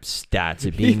put like, up stats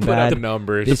at being put bad. up the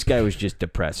numbers. This guy was just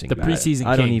depressing. The preseason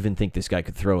I don't king. even think this guy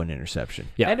could throw an interception.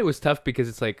 Yeah. And it was tough because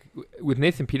it's like with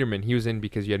Nathan Peterman, he was in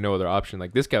because you had no other option.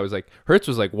 Like this guy was like, Hurts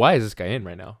was like, why is this guy in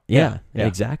right now? Yeah.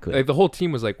 Exactly. Like the whole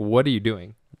team was like, what are you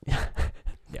doing?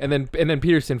 And then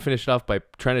Peterson finished off by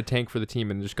trying to tank for the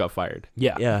team and just got fired.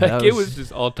 Yeah. Like it was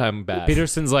just all time bad.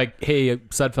 Peterson's like, hey,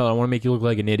 Sudfeld, I want to make you look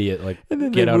like an idiot. Like, and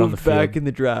then get out on the field. back in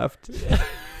the draft.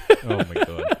 Oh my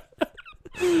god.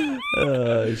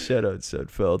 Shout out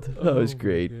Sudfeld. That was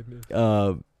great.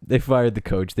 They fired the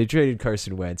coach. They traded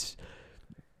Carson Wentz.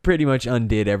 Pretty much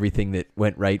undid everything that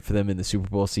went right for them in the Super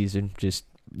Bowl season. Just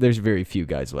there's very few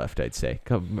guys left, I'd say.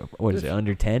 What is it,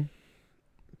 under 10?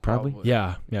 Probably.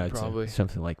 Yeah, probably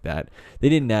something like that. They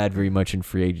didn't add very much in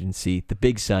free agency. The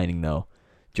big signing though,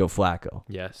 Joe Flacco.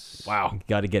 Yes. Wow.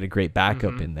 Got to get a great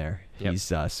backup Mhm. in there. Yep. He's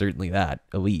certainly that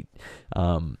elite.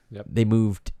 Yep. They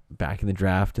moved back in the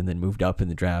draft and then moved up in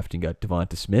the draft and got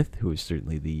Devonta Smith, who is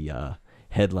certainly the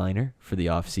headliner for the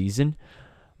offseason.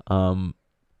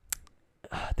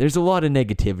 There's a lot of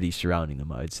negativity surrounding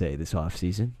them, I would say, this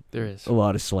offseason. There is. A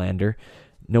lot of slander.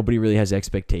 Nobody really has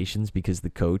expectations because the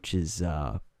coach is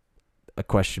a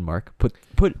question mark. Put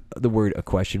the word a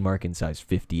question mark in size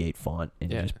 58 font and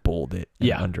just bold it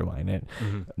and underline it.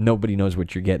 Mm-hmm. Nobody knows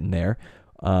what you're getting there.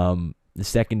 The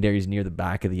secondary is near the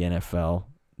back of the NFL.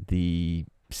 The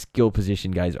skill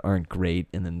position guys aren't great.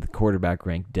 And then the quarterback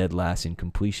ranked dead last in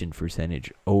completion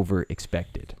percentage over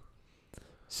expected.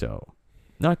 So,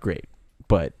 not great.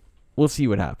 But we'll see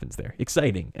what happens there.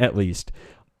 Exciting, at least.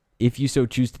 If you so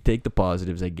choose to take the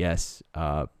positives, I guess.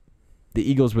 The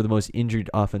Eagles were the most injured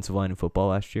offensive line in football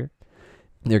last year.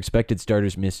 Their expected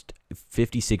starters missed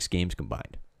 56 games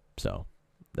combined. So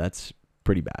that's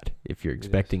pretty bad. If you're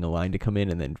expecting a line to come in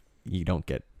and then you don't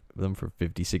get them for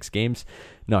 56 games,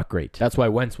 not great. That's why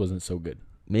Wentz wasn't so good.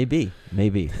 Maybe.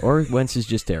 Or Wentz is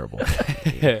just terrible.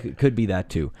 Could be that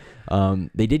too.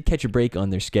 They did catch a break on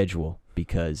their schedule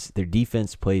because their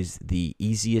defense plays the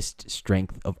easiest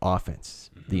strength of offense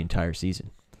the entire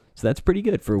season. So that's pretty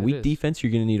good. For a weak defense,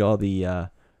 you're going to need all the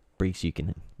breaks you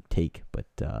can take, but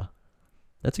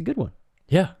that's a good one.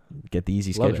 Yeah. Get the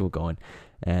easy schedule going.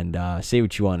 And say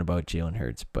what you want about Jalen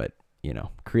Hurts, but,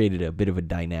 created a bit of a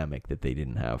dynamic that they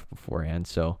didn't have beforehand.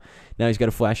 So now he's got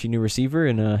a flashy new receiver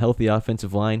and a healthy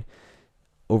offensive line.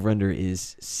 Over-under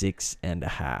is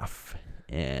 6.5.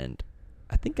 And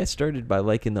I think I started by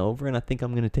liking the over, and I think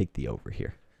I'm going to take the over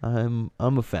here. I'm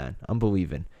a fan. I'm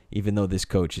believing, even though this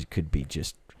coach could be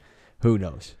just, who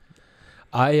knows.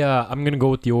 I'm gonna go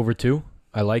with the over too.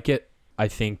 I like it. I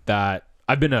think that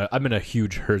I've been a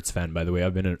huge Hurts fan, by the way.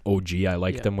 I've been an OG. I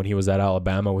liked him when he was at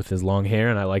Alabama with his long hair,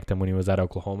 and I liked him when he was at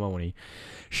Oklahoma when he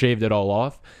shaved it all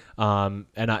off. And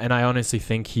I honestly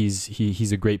think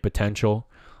he's a great potential.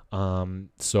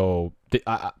 So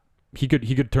he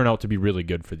could turn out to be really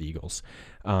good for the Eagles.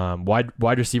 Wide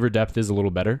receiver depth is a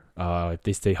little better. If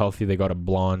they stay healthy, they got a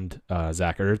blonde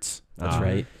Zach Ertz. That's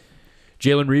right.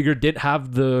 Jalen Reagor didn't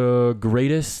have the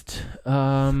greatest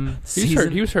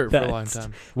season. He was hurt for a long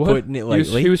time. Putting it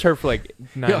lightly. He was hurt for like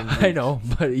 9 Yeah, I know,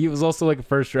 but he was also like a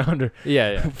first rounder.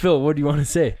 Yeah. Phil, what do you want to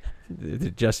say?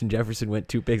 Justin Jefferson went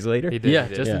 2 picks later. He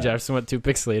did. Justin Jefferson went 2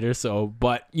 picks later. So,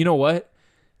 but you know what?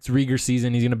 It's Reagor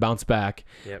season. He's gonna bounce back.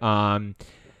 Yep. I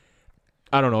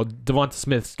don't know. Devonta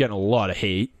Smith's getting a lot of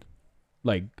hate.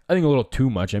 Like, I think a little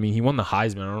too much. I mean, he won the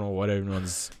Heisman. I don't know what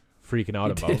everyone's freaking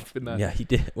out about. Yeah, he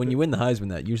did. When you win the Heisman,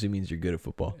 that usually means you're good at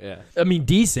football. Yeah. I mean,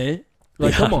 decent.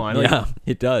 Like, come on. Like, yeah,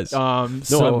 it does. I'm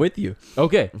with you.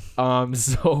 Okay. Miles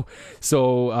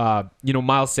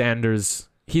Sanders,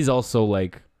 he's also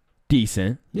like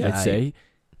decent. Yeah, I'd say.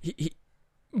 He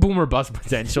boomer bust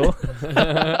potential. You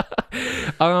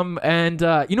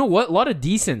know what? A lot of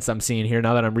decents I'm seeing here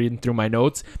now that I'm reading through my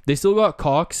notes. They still got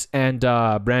Cox and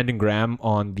Brandon Graham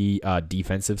on the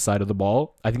defensive side of the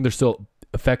ball. I think they're still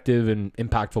effective and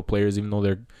impactful players, even though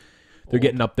they're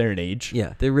getting up there in age.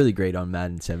 Yeah, they're really great on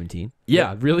Madden 17.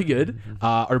 Yeah, really good.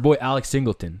 Our boy Alex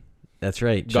Singleton. That's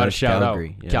right. Got a shout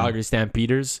Calgary. out. Yeah. Calgary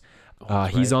Stampeders. He's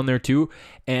right. on there too.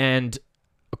 And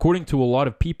according to a lot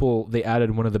of people, they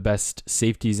added one of the best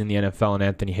safeties in the NFL in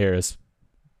Anthony Harris.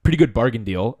 Pretty good bargain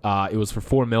deal. It was for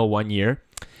 $4 million 1 year.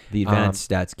 The advanced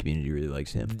stats community really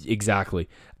likes him. Exactly.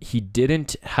 He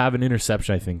didn't have an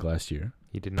interception, I think, last year.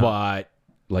 He did not. But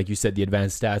like you said, the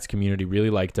advanced stats community really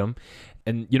liked him.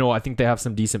 And, I think they have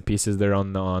some decent pieces there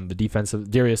on the defensive.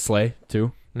 Darius Slay,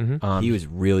 too. Mm-hmm. He was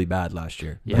really bad last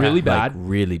year. Yeah. Really bad?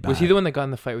 Really bad. Was he the one that got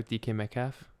in the fight with DK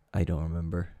Metcalf? I don't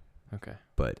remember. Okay.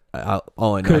 But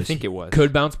all I know I is think it was.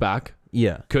 Could bounce back.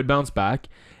 Yeah. Could bounce back.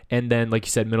 And then, like you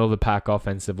said, middle of the pack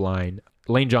offensive line.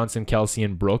 Lane Johnson, Kelsey,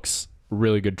 and Brooks.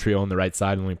 Really good trio on the right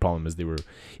side. The only problem is they were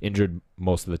injured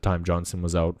most of the time. Johnson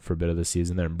was out for a bit of the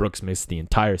season there, and Brooks missed the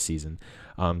entire season.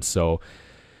 So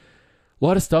a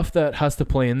lot of stuff that has to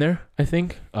play in there, I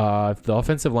think. If the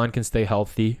offensive line can stay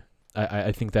healthy,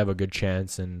 I think they have a good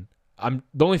chance. And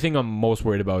the only thing I'm most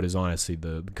worried about is honestly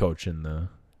the coach and the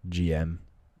GM.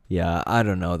 Yeah, I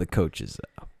don't know. The coaches.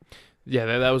 Yeah,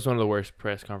 that was one of the worst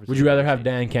press conferences. Would you rather have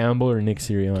Dan Campbell or Nick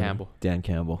Sirianni? Dan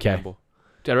Campbell. Okay. Campbell.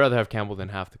 I'd rather have Campbell than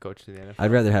half the coach in the NFL.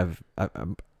 I'd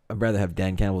rather have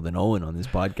Dan Campbell than Owen on this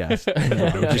podcast.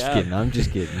 I'm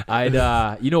just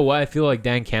kidding. You know what? I feel like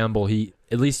Dan Campbell,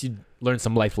 at least you learn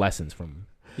some life lessons from him.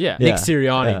 Yeah. Nick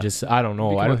Sirianni, I don't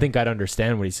know. I don't Because- think I'd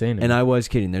understand what he's saying. And I was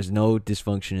kidding. There's no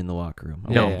dysfunction in the locker room.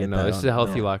 I No, wanna get no, that this on. is a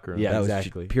healthy locker room. Yeah, that was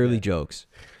exactly. purely jokes.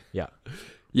 Yeah.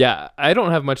 Yeah, I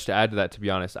don't have much to add to that, to be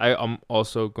honest. I'm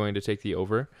also going to take the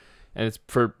over, and it's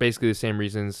for basically the same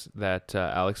reasons that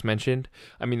Alex mentioned.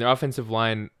 I mean, their offensive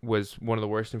line was one of the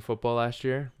worst in football last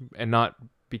year, and not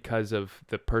because of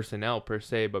the personnel per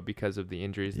se, but because of the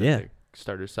injuries that the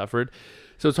starters suffered.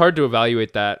 So it's hard to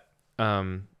evaluate that,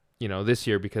 this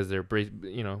year, because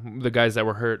the guys that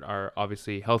were hurt are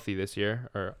obviously healthy this year,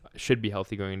 or should be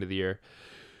healthy going into the year.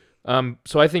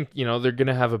 So I think, they're going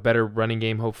to have a better running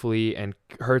game, hopefully, and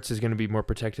Hurts is going to be more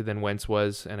protected than Wentz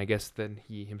was, and I guess than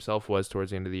he himself was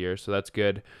towards the end of the year, so that's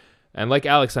good. And like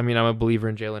Alex, I mean, I'm a believer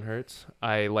in Jalen Hurts.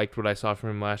 I liked what I saw from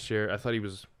him last year. I thought he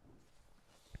was,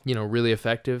 really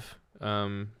effective,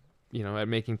 at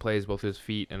making plays both with his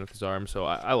feet and with his arms, so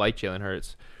I like Jalen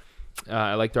Hurts.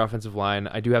 I like their offensive line.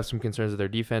 I do have some concerns with their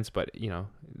defense, but, they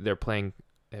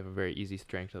have a very easy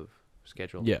strength of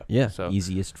schedule. Yeah. So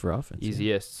Easiest for offense.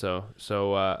 Easiest. So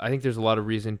I think there's a lot of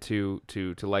reason to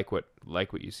like what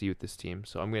you see with this team.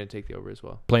 So I'm going to take the over as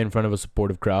well. Play in front of a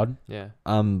supportive crowd. Yeah.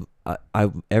 I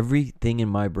everything in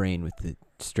my brain with the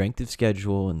strength of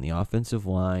schedule and the offensive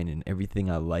line and everything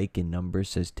I like in numbers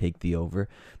says take the over,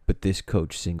 but this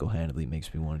coach single-handedly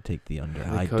makes me want to take the under.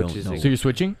 I don't know. So you're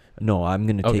switching? No, I'm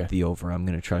going to take the over. I'm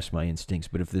going to trust my instincts,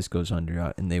 but if this goes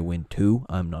under and they win 2,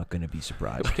 I'm not going to be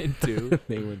surprised. Win 2.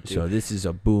 They win 2. So this is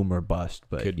a boom or bust,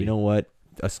 but you know what?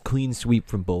 A clean sweep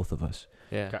from both of us.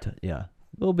 Yeah. Yeah. A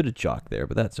little bit of chalk there,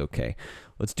 but that's okay.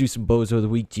 Let's do some Bozo of the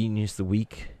Week, Genius of the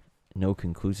Week. No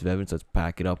conclusive evidence. Let's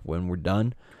pack it up when we're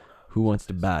done. Who wants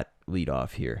to lead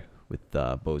off here with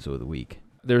Bozo of the Week?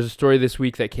 There's a story this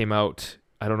week that came out.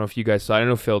 I don't know if you guys saw it. I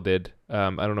know Phil did. I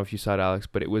don't know if you saw it, Alex,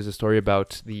 but it was a story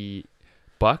about the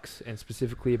Bucks and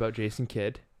specifically about Jason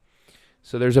Kidd.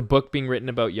 So there's a book being written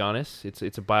about Giannis.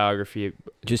 It's a biography.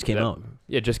 Just came out.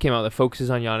 Yeah, it just came out that focuses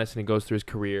on Giannis, and it goes through his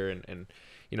career, and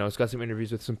it's got some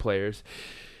interviews with some players.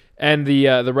 And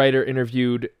the writer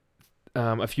interviewed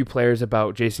a few players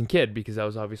about Jason Kidd, because that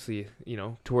was obviously,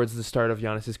 towards the start of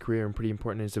Giannis's career and pretty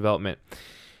important in his development.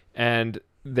 And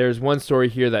there's one story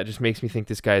here that just makes me think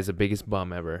this guy is the biggest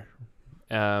bum ever.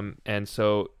 And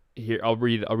so here I'll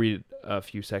read a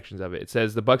few sections of it. It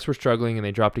says the Bucks were struggling and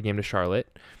they dropped a game to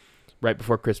Charlotte right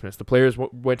before Christmas. The players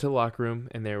went to the locker room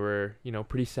and they were,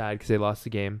 pretty sad because they lost the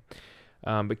game.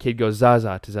 But Kidd goes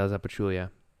Zaza to Zaza Pachulia,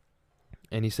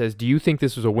 and he says, "Do you think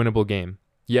this was a winnable game?"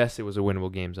 "Yes, it was a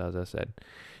winnable game," Zaza said.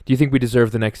 "Do you think we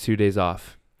deserve the next 2 days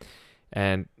off?"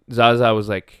 And Zaza was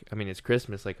like, "I mean, it's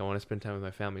Christmas. Like, I want to spend time with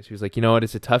my family." So he was like, "You know what?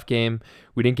 It's a tough game.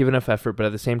 We didn't give enough effort, but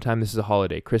at the same time, this is a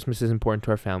holiday. Christmas is important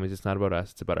to our families. It's not about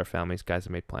us. It's about our families. Guys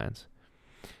have made plans."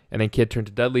 And then Kidd turned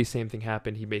to Dudley. Same thing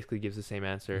happened. He basically gives the same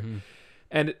answer. Mm-hmm.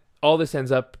 And all this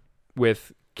ends up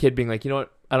with Kidd being like, "You know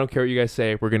what? I don't care what you guys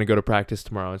say. We're going to go to practice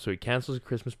tomorrow." And so he cancels a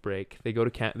Christmas break. They go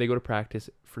to practice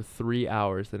for 3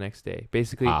 hours the next day.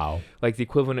 Basically, like the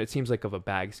equivalent, it seems like, of a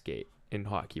bag skate in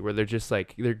hockey, where they're just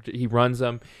like, he runs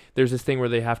them. There's this thing where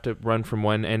they have to run from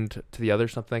one end to the other,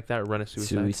 something like that, or run a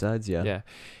suicide. Suicides, yeah. Yeah.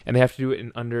 And they have to do it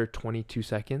in under 22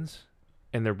 seconds.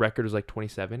 And their record was like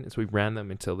 27. And so we ran them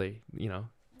until they,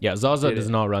 Yeah, Zaza does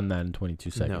not run that in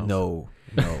 22 seconds. No.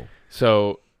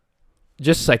 So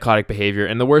just psychotic behavior.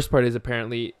 And the worst part is,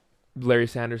 apparently Larry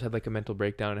Sanders had like a mental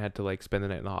breakdown and had to like spend the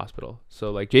night in the hospital. So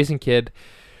like Jason Kidd,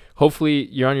 hopefully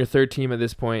you're on your third team at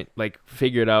this point. Like,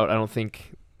 figure it out. I don't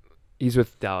think he's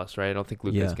with Dallas, right? I don't think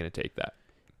Luka's going to take that.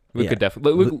 Luka's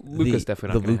definitely not.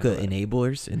 The Luka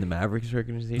enablers in the Mavericks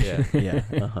organization. Yeah.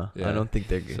 Yeah. I don't think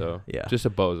they're good. So just a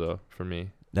bozo for me.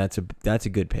 That's a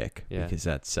good pick because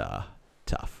that's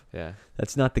tough. Yeah.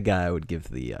 That's not the guy I would give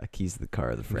the keys to the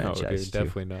car of the franchise. No, dude,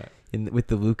 definitely not. With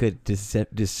the Luka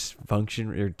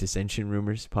dysfunction or dissension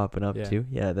rumors popping up too.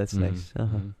 Yeah, that's nice.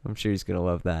 I'm sure he's gonna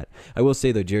love that. I will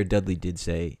say though, Jared Dudley did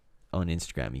say on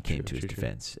Instagram, he came to his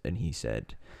defense and he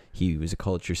said he was a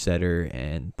culture setter,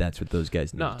 and that's what those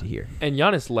guys needed to hear. And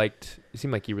Giannis it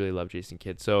seemed like he really loved Jason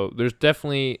Kidd. So there's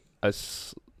definitely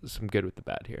some good with the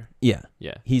bad here. Yeah.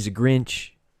 He's a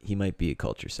Grinch. He might be a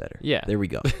culture setter. Yeah. There we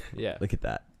go. Yeah. Look at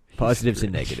that. Positives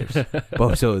and negatives.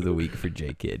 Bozo of the Week for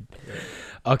J Kidd.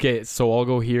 Okay, so I'll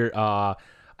go here. I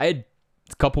had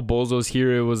a couple bozos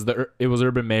here. It was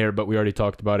Urban Meyer, but we already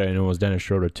talked about it, and it was Dennis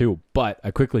Schroeder too. But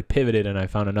I quickly pivoted, and I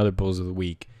found another bozo of the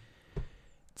week.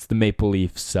 It's the Maple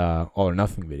Leafs All or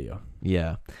Nothing video.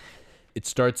 Yeah. It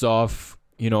starts off,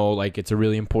 like it's a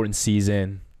really important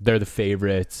season. They're the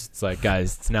favorites. It's like,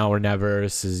 guys, it's now or never.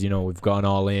 This is, we've gone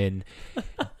all in.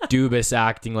 Dubas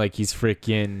acting like he's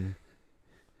freaking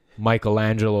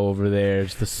Michelangelo over there.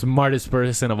 Just the smartest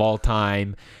person of all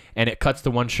time. And it cuts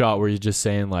to one shot where he's just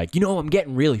saying like, I'm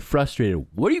getting really frustrated.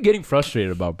 What are you getting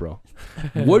frustrated about, bro?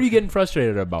 What are you getting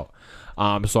frustrated about?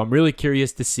 So I'm really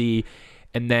curious to see.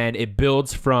 And then it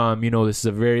builds from, this is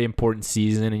a very important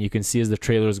season, and you can see as the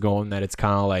trailer's going that it's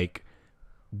kind of like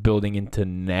building into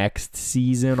next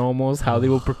season almost, how they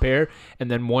will prepare.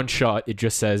 And then one shot, it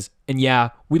just says, and yeah,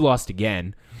 we lost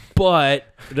again.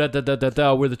 But we're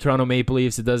the Toronto Maple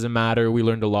Leafs. It doesn't matter. We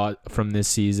learned a lot from this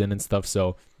season and stuff.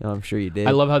 So I'm sure you did.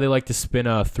 I love how they like to spin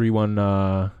a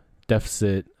 3-1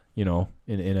 deficit, in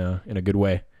a good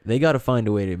way. They got to find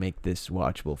a way to make this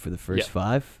watchable for the first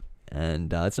 5.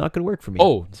 And it's not going to work for me.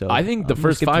 Oh, so I think the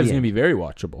first 5 is going to be very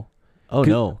watchable. Oh,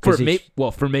 no. For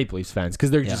Maple Leafs fans,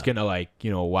 because they're just going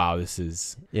to wow, this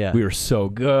is, we were so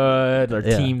good. Our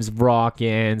team's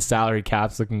rocking. Salary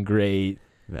cap's looking great.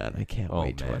 Man, I can't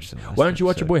wait to watch them. Why don't you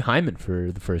watch your boy Hyman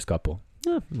for the first couple?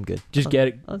 Yeah, I'm good. Just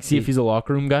see if he's a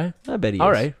locker room guy. I bet he is.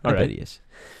 All right. I bet he is.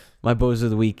 My Bozo of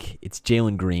the week, it's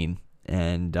Jalen Green.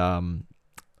 And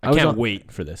I can't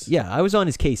wait for this. Yeah, I was on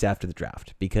his case after the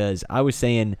draft because I was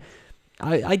saying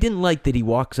I didn't like that he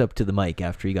walks up to the mic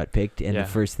after he got picked, and the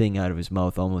first thing out of his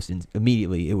mouth almost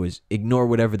immediately, it was, ignore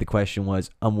whatever the question was,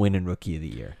 I'm winning Rookie of the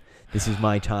Year. This is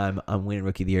my time. I'm winning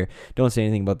Rookie of the Year. Don't say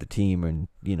anything about the team and,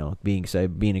 being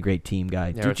a great team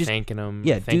guy. Yeah, just thanking him.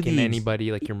 Yeah, thanking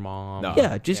anybody like your mom. No.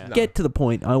 Yeah, get to the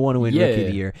point. I want to win Rookie of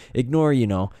the Year. Ignore,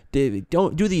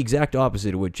 don't do the exact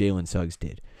opposite of what Jalen Suggs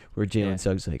did. Where Jalen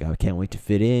Suggs like, I can't wait to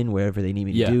fit in wherever they need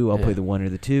me to do. I'll play the 1 or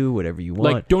the 2, whatever you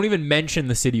want. Like, don't even mention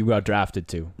the city you got drafted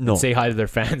to. No. Say hi to their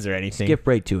fans or anything. Skip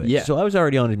right to it. Yeah. So I was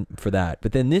already on him for that.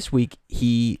 But then this week,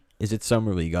 he is at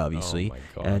Summer League, obviously. Oh, my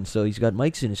God. And so he's got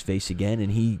mics in his face again,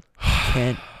 and he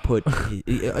can't put...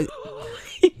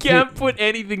 He can't put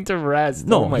anything to rest.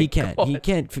 No, he can't. God. He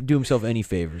can't do himself any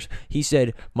favors. He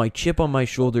said, my chip on my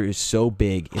shoulder is so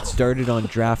big. It started on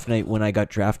draft night when I got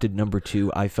drafted number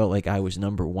 2. I felt like I was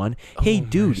number 1. Hey,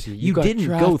 dude, mercy. You didn't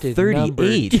go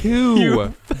 38. You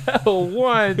fell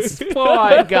one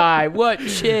spot, guy. What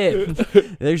chip?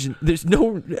 There's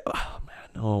no...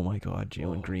 Oh my God,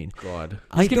 Jalen Green. God,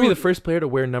 he's gonna be the first player to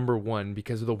wear number 1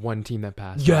 because of the one team that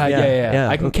passed. Yeah.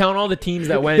 I can count all the teams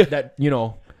that went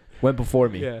went before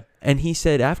me. Yeah. And he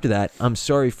said after that, I'm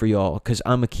sorry for y'all because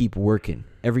I'm going to keep working.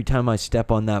 Every time I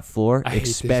step on that floor,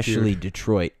 especially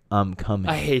Detroit, I'm coming.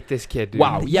 I hate this kid, dude.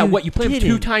 Wow. Yeah, you play him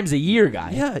 2 times a year,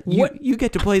 guy? Yeah, you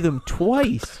get to play them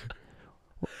twice.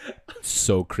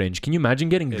 So cringe. Can you imagine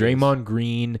getting Draymond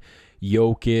Green,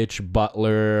 Jokic,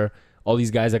 Butler, all these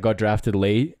guys that got drafted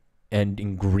late? And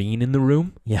in Green in the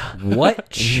room? Yeah. What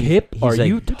chip are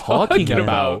you talking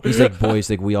about? He's like, boys,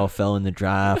 we all fell in the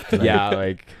draft.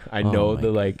 I know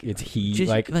it's he.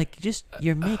 Just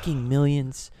you're making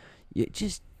millions. You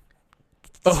just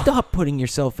stop putting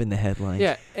yourself in the headlines.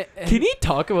 Yeah. Can he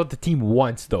talk about the team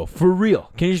once, though? For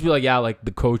real? Can you just be like,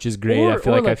 the coach is great. I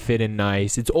feel like I fit in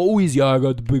nice. It's always, I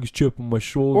got the biggest chip on my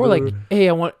shoulder. Or hey,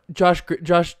 I want Josh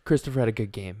Christopher had a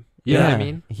good game. You know what I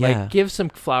mean? Yeah. Give some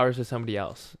flowers to somebody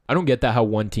else. I don't get that how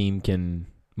one team can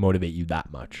motivate you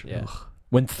that much. Yeah. Ugh.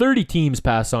 When 30 teams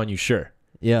pass on you, sure.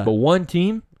 Yeah. But one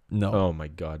team? No. Oh, my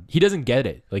God. He doesn't get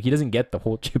it. He doesn't get the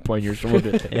whole chip on your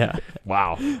shoulder thing. Yeah.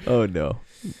 Wow. Oh, no.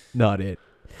 Not it.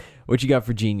 What you got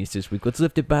for Genius this week? Let's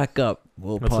lift it back up.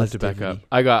 Let's lift it back up.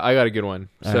 I got a good one.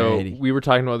 So we were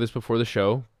talking about this before the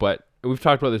show, but we've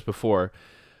talked about this before.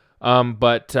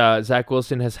 But Zach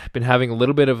Wilson has been having a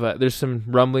little bit of there's some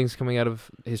rumblings coming out of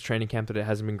his training camp that it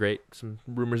hasn't been great. Some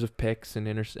rumors of picks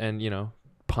and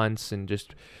punts and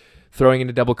just throwing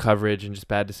into double coverage and just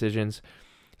bad decisions.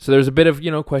 So there's a bit of,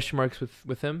 question marks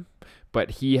with him,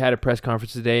 but he had a press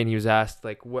conference today and he was asked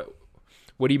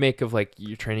what do you make of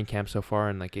your training camp so far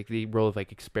and the role of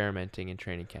experimenting in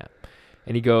training camp.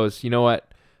 And he goes, you know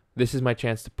what? This is my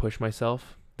chance to push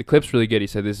myself. The clip's really good. He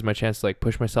said, this is my chance to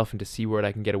push myself and to see what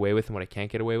I can get away with and what I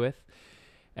can't get away with.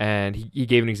 And he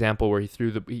gave an example where he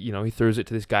threw he throws it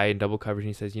to this guy in double coverage and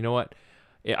he says, you know what?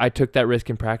 I took that risk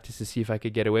in practice to see if I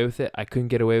could get away with it. I couldn't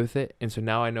get away with it. And so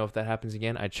now I know if that happens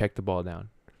again, I check the ball down.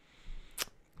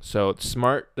 So it's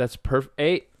smart. That's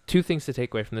perfect. 2 things to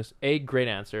take away from this. A, great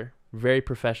answer. Very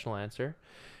professional answer.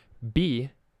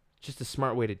 B, just a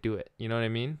smart way to do it. You know what I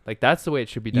mean? That's the way it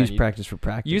should be done. Use practice for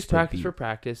practice. Use practice for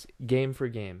practice, game for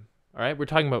game. All right? We're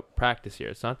talking about practice here.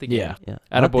 It's not the game. Yeah.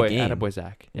 Attaboy,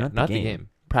 Zach. Yeah, not the game.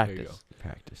 Practice.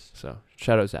 Practice. So,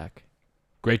 shout out, Zach.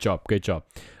 Great job.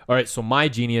 All right, so my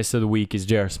genius of the week is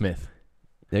J.R. Smith.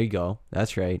 There you go.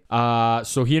 That's right.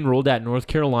 So he enrolled at North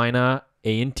Carolina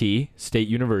A&T State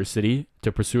University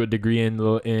to pursue a degree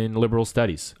in liberal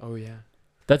studies. Oh, yeah.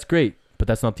 That's great, but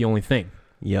that's not the only thing.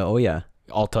 Yeah, oh, yeah.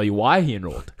 I'll tell you why he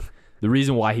enrolled. The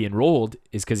reason why he enrolled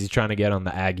is because he's trying to get on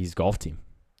the Aggies golf team.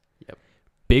 Yep.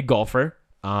 Big golfer,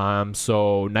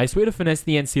 So nice way to finesse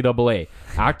the NCAA.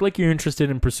 Act like you're interested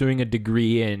in pursuing a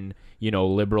degree in,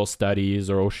 liberal studies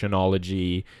or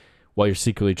oceanology while you're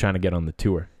secretly trying to get on the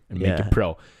tour and make it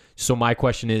pro. So my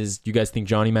question is, do you guys think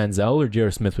Johnny Manziel or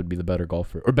J.R. Smith would be the better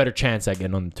golfer or better chance at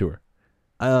getting on the tour?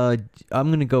 I'm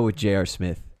going to go with J.R.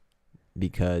 Smith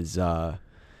because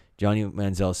Johnny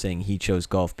Manziel saying he chose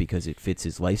golf because it fits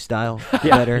his lifestyle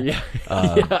better.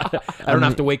 I don't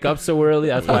have to wake up so early.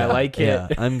 That's why I like it. Yeah,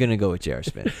 I'm going to go with J.R.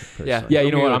 Smith. Personally. Yeah,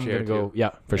 you know what? go I'm with going to JR go. too. Yeah,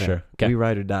 for sure. Okay. We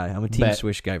ride or die. I'm a team Bet.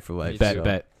 Swish guy for life.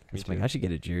 Bet. It's like, I should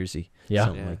get a jersey. Yeah.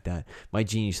 Something like that. My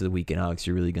genius of the weekend, Alex,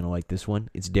 you're really going to like this one.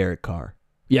 It's Derek Carr.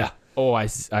 Yeah. Oh, I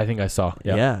think I saw.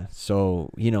 Yeah. So,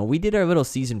 we did our little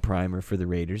season primer for the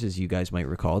Raiders, as you guys might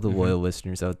recall, the loyal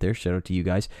listeners out there. Shout out to you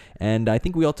guys. And I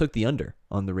think we all took the under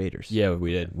on the Raiders. Yeah,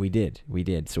 we did. We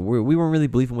did. So we weren't really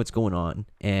believing what's going on.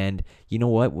 And you know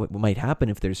what? What might happen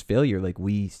if there's failure like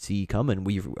we see coming,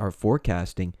 we are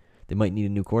forecasting they might need a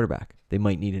new quarterback. They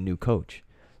might need a new coach.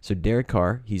 So Derek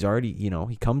Carr, he's already,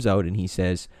 he comes out and he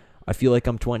says, I feel like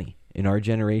I'm 20. In our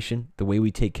generation, the way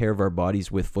we take care of our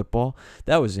bodies with football,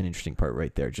 that was an interesting part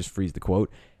right there. Just freeze the quote.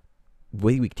 The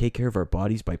way we take care of our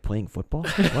bodies by playing football?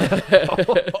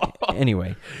 What?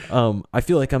 Anyway, I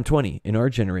feel like I'm 20. In our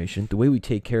generation, the way we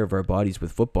take care of our bodies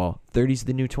with football, 30's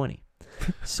the new 20.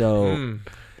 So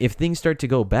if things start to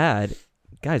go bad,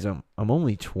 guys, I'm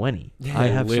only 20. I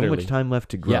have so much time left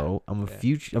to grow. I'm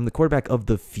the quarterback of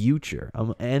the future.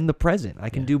 And the present. I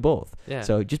can do both. Yeah.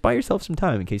 So just buy yourself some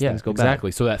time in case things go bad.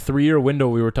 Exactly. So that 3-year window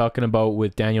we were talking about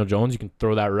with Daniel Jones, you can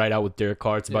throw that right out with Derek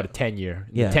Carr. It's about a 10-year.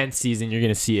 Yeah. The 10th season, you're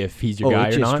going to see if he's your guy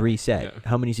it or just not. reset. Yeah.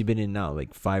 How many has he been in now?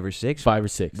 Like 5 or 6? 5 or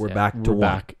 6. We're back to We're 1.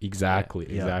 back. Exactly.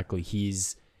 Yeah. Exactly.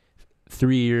 He's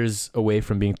 3 years away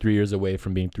from being 3 years away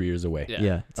from being 3 years away.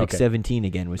 Yeah. It's like Okay. 17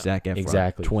 again with Zach Efron.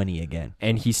 Exactly. 20 again.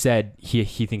 And he said he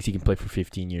thinks he can play for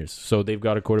 15 years. So they've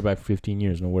got a quarterback for 15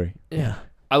 years. No worry. Yeah.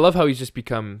 I love how he's just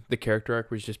become the character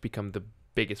arc where he's just become the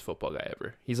biggest football guy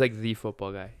ever. He's like the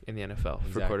football guy in the NFL for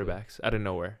Exactly. quarterbacks out of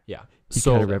nowhere. Yeah. He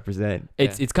So gotta represent.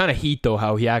 it's kind of heat though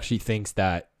how he actually thinks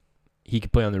that he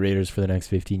could play on the Raiders for the next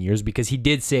 15 years because he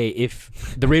did say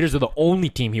if the Raiders are the only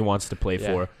team he wants to play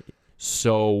for.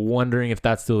 So wondering if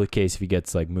that's still the case if he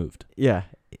gets moved. Yeah.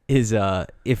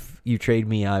 If you trade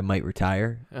me, I might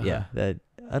retire. Yeah. That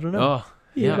I don't know. Oh,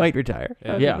 He might retire.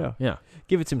 I don't know. Yeah.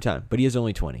 Give it some time. But he is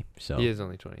only 20. So He is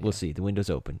only 20. we'll see. The window's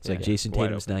open. It's like Yeah. Jason Wide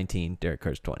Tatum's 19, Derek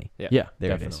Carr's 20. Yeah. There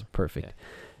definitely. it is. Perfect. Yeah.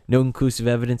 No conclusive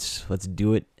evidence. Let's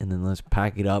do it. And then let's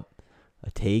pack it up. A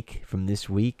take from this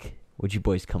week. What'd you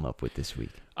boys come up with this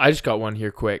week? I just got one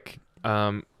here quick.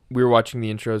 We were watching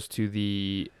the intros to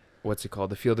the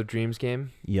the Field of Dreams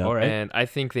game. Yeah. All right. And I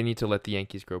think they need to let the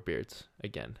Yankees grow beards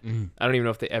again. I don't even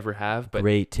know if they ever have, but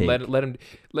Great take. let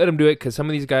them do it because some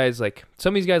of these guys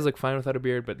look fine without a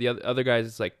beard, but the other guys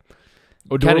it's like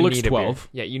Odor kinda looks need a beard. 12.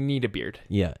 Yeah, you need a beard.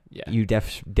 Yeah. Yeah. You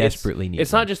desperately need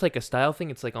It's one. not just like a style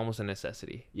thing, it's like almost a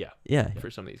necessity Yeah.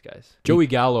 for some of these guys. Joey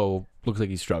Gallo looks like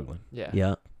he's struggling. Yeah.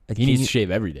 Yeah. He needs to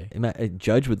shave every day. A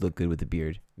Judge would look good with a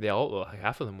beard. They all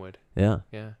half of them would. Yeah.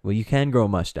 Yeah. Well, you can grow a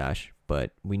mustache,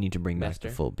 but we need to bring back the Master.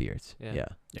 full beards. Yeah. Yeah.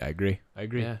 Yeah, I agree.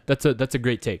 Yeah. That's a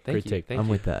great take. Thank Great you. take. Thank I'm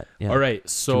you. with that. Yeah. All right.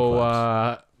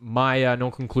 So my no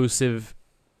conclusive.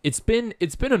 It's been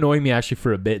annoying me actually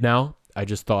for a bit now. I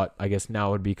just thought I guess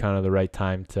now would be kind of the right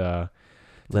time to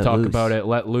Let talk loose. about it.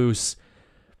 Let loose.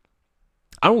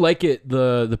 I don't like it.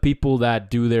 The people that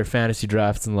do their fantasy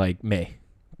drafts in May,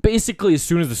 basically as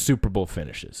soon as the Super Bowl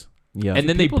finishes, Yeah. and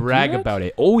then they people do brag that? about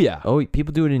it. Oh yeah. Oh,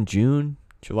 people do it in June,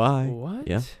 July. What?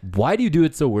 Yeah. Why do you do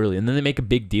it so early? And then they make a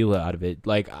big deal out of it.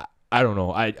 I don't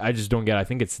know. I just don't get it. I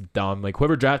think it's dumb.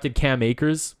 Whoever drafted Cam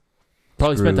Akers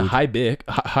probably spent a Screwed.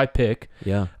 high pick.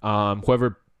 Yeah.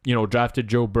 Whoever, drafted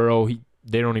Joe Burrow,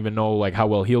 they don't even know how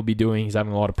well he'll be doing. He's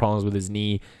having a lot of problems with his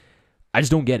knee. I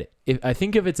just don't get it. I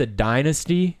think if it's a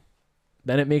dynasty,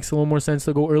 then it makes a little more sense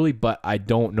to go early, but I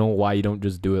don't know why you don't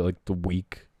just do it the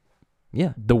week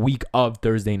of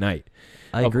Thursday night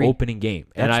I of agree. opening game.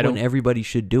 That's and I don't when everybody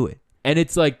should do it. And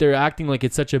it's they're acting like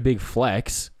it's such a big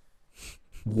flex.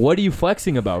 What are you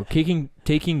flexing about? Taking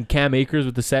Cam Akers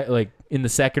with in the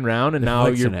second round, and They're now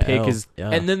your flexing a pick L. is.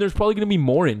 Yeah. And then there's probably going to be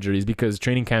more injuries because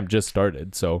training camp just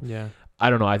started. So Yeah. I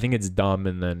don't know. I think it's dumb,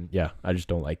 and then I just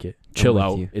don't like it. Chill with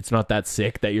out. you. It's not that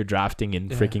sick that you're drafting in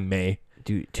freaking May.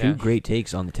 Dude, two great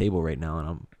takes on the table right now,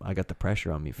 and I got the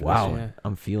pressure on me for Wow. this one. Yeah.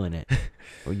 I'm feeling it.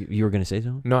 Oh, you were gonna say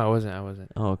something? No, I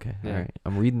wasn't. Oh, okay. Yeah. All right.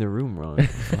 I'm reading the room wrong.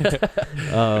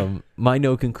 My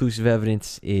no conclusive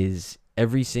evidence is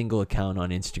every single account on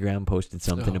Instagram posted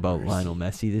something about Lionel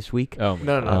Messi this week. Oh,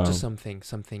 No, just some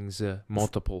things,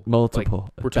 multiple. Multiple,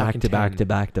 Like, we're back talking to back 10. to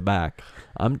back to back.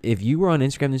 If you were on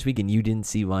Instagram this week and you didn't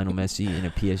see Lionel Messi in a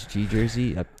PSG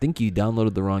jersey, I think you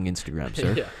downloaded the wrong Instagram,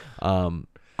 sir. Yeah.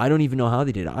 I don't even know how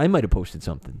they did it. I might have posted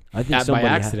something. I think By somebody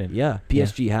accident.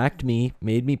 PSG hacked me,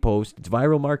 made me post. It's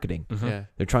viral marketing. Mhm. Yeah.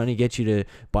 They're trying to get you to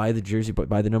buy the jersey,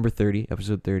 buy the number 30,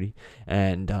 episode 30,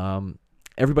 and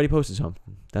everybody posted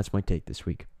something. That's my take this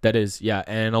week. That is, yeah.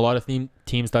 And a lot of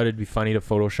teams thought it'd be funny to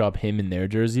Photoshop him in their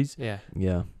jerseys. Yeah.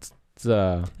 Yeah. It's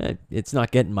It's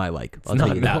not getting my like. It's I'll tell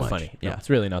not you that much. funny. Yeah. No, it's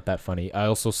really not that funny. I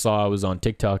also saw I was on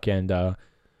TikTok, and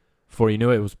before you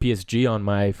knew it, it was PSG on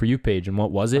my For You page. And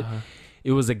what was it?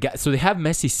 It was a guy. So they have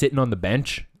Messi sitting on the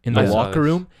bench in the I saw locker this.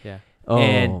 room, Yeah.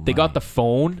 and they got the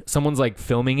phone. Someone's like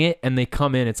filming it, and they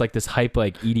come in. It's like this hype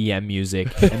like EDM music,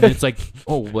 and then it's like,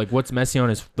 oh, like what's Messi on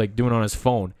his like doing on his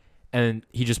phone? And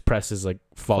he just presses like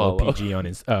follow. PG on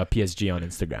his PSG on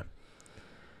Instagram.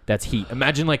 That's heat.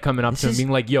 Imagine like coming up to him being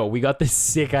like, yo, we got this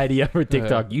sick idea for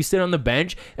TikTok. You sit on the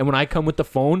bench, and when I come with the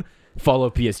phone, follow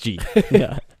PSG.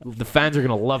 Yeah. The fans are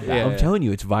gonna love that. Yeah. I'm telling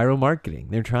you, it's viral marketing.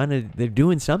 They're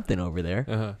doing something over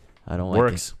there. I don't like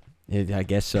Works. it. I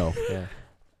guess so. Yeah.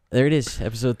 There it is,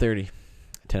 episode 30.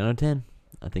 10 out of 10.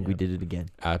 I think we did it again.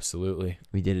 Absolutely.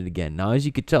 We did it again. Now, as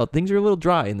you could tell, things are a little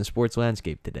dry in the sports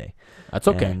landscape today. That's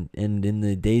okay. And in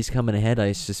the days coming ahead,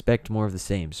 I suspect more of the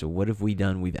same. So what have we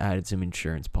done? We've added some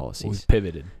insurance policies. We've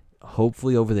pivoted.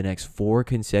 Hopefully, over the next 4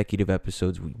 consecutive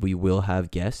episodes, we will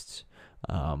have guests.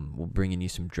 We'll bring in you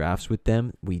some drafts with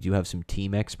them. We do have some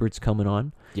team experts coming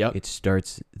on. Yep. It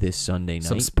starts this Sunday night.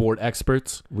 Some sport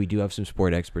experts. We do have some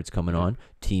sport experts coming on.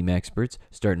 Team experts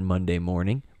starting Monday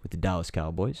morning with the Dallas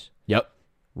Cowboys. Yep.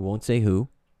 We won't say who,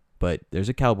 but there's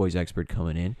a Cowboys expert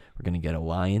coming in. We're going to get a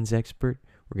Lions expert.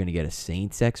 We're going to get a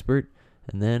Saints expert.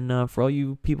 And then for all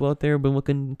you people out there who've been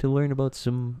looking to learn about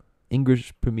some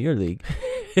English Premier League,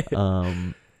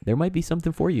 there might be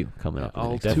something for you coming up.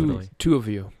 All Definitely. two of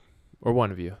you, or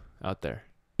one of you out there.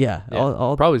 Yeah, Yeah.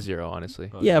 I'll Probably zero,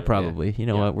 honestly. yeah, probably. You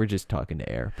know Yeah. what? We're just talking to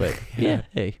air. But yeah,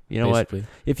 hey, you know Basically. what?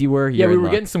 If you were, Yeah, you're we in were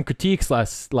luck. getting some critiques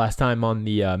last time on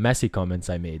the Messi comments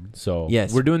I made. So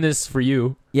Yes. we're doing this for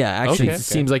you. Yeah, actually, It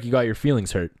seems like you got your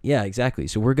feelings hurt. yeah, exactly.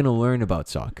 So we're gonna learn about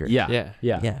soccer. Yeah.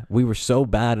 Yeah. We were so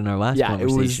bad in our last Yeah, it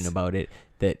conversation was- about it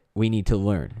that we need to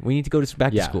learn. We need to go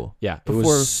back to school. Yeah. It Before-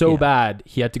 was so yeah. bad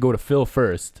he had to go to Phil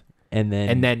first And then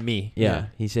and then me. yeah,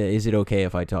 he said, "Is it okay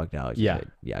if I talk to Alex?" I Yeah.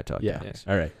 said, yeah, I talk to Yeah. Alex.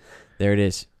 All right. There it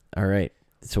is. All right.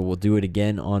 So we'll do it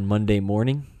again on Monday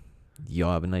morning.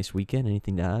 Y'all have a nice weekend.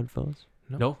 Anything to add, fellas?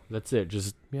 No, that's it.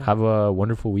 Just Yeah. have a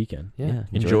wonderful weekend. Yeah.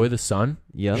 Enjoy the sun.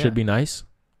 Yeah. Should be nice.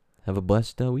 Have a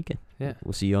blessed weekend. Yeah.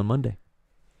 We'll see you on Monday.